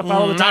checking stuff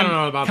out all the I time. don't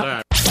know about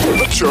that.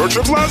 The Church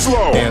of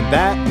Laszlo. And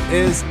that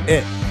is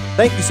it.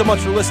 Thank you so much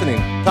for listening.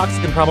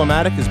 Toxic and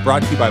Problematic is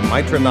brought to you by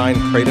Mitra 9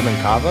 Kratom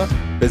and Kava.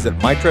 Visit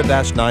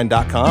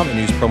mitra-9.com and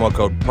use promo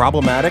code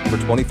problematic for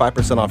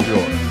 25% off your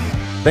order.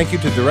 Thank you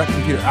to Direct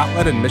Computer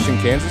Outlet in Mission,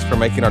 Kansas for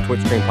making our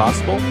Twitch stream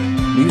possible.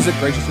 Music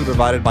graciously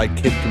provided by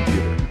Kid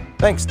Computer.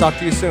 Thanks. Talk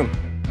to you soon.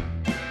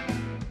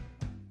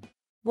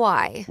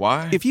 Why?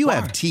 Why? If you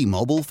have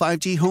T-Mobile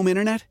 5G home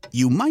internet,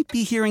 you might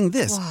be hearing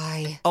this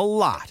Why? a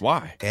lot.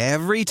 Why?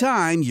 Every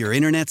time your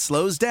internet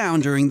slows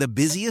down during the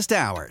busiest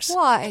hours.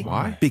 Why?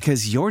 Why?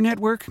 Because your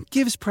network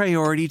gives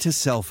priority to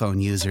cell phone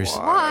users.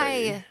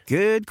 Why?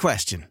 Good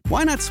question.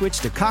 Why not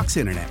switch to Cox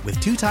Internet with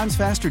 2 times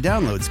faster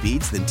download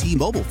speeds than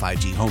T-Mobile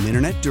 5G home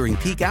internet during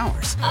peak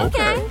hours?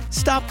 Okay.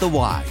 Stop the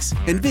whys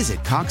and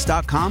visit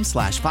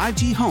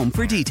cox.com/5G home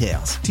for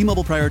details.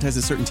 T-Mobile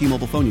prioritizes certain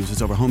T-Mobile phone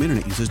users over home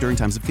internet users during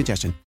times of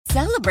congestion.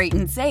 Celebrate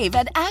and save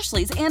at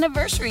Ashley's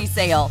Anniversary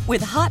Sale. With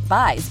Hot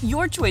Buys,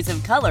 your choice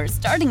of colors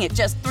starting at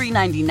just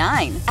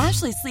 $3.99.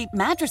 Ashley Sleep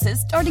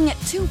mattresses starting at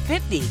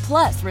 $2.50.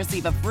 Plus,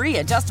 receive a free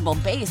adjustable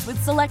base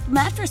with select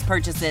mattress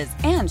purchases.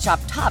 And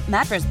shop top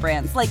mattress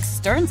brands like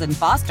Stearns &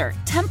 Foster,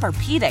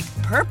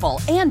 Tempur-Pedic,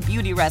 Purple, and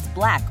Beautyrest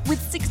Black with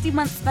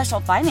 60-month special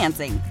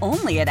financing.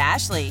 Only at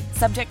Ashley.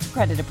 Subject to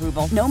credit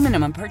approval. No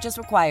minimum purchase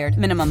required.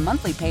 Minimum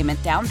monthly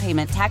payment, down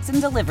payment, tax, and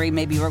delivery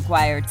may be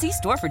required. See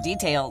store for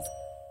details.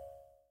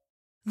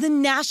 The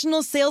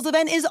national sales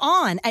event is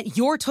on at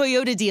your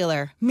Toyota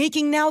dealer,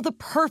 making now the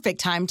perfect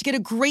time to get a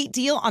great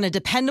deal on a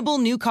dependable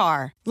new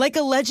car. Like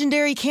a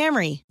legendary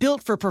Camry,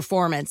 built for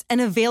performance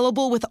and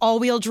available with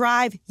all-wheel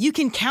drive, you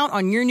can count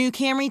on your new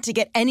Camry to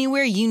get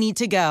anywhere you need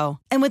to go.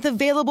 And with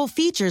available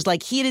features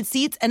like heated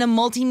seats and a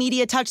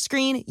multimedia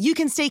touchscreen, you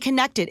can stay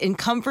connected in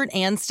comfort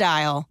and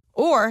style.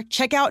 Or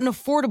check out an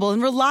affordable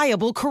and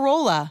reliable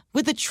Corolla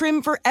with a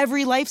trim for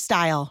every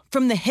lifestyle.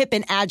 From the hip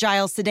and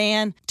agile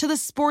sedan to the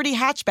sporty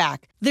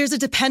hatchback, there's a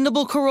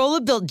dependable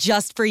Corolla built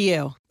just for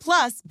you.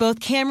 Plus, both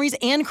Camrys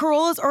and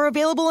Corollas are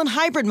available in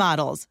hybrid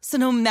models, so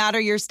no matter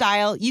your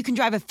style, you can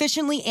drive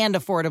efficiently and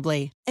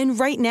affordably. And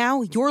right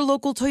now, your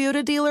local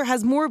Toyota dealer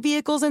has more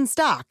vehicles in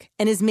stock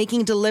and is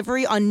making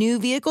delivery on new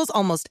vehicles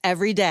almost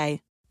every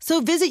day.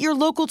 So visit your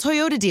local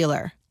Toyota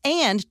dealer.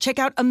 And check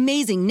out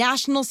amazing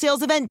national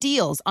sales event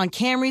deals on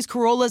Camrys,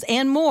 Corollas,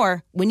 and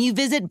more when you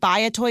visit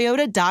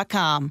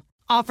buyatoyota.com.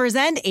 Offers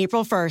end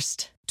April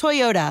 1st.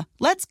 Toyota,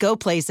 let's go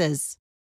places.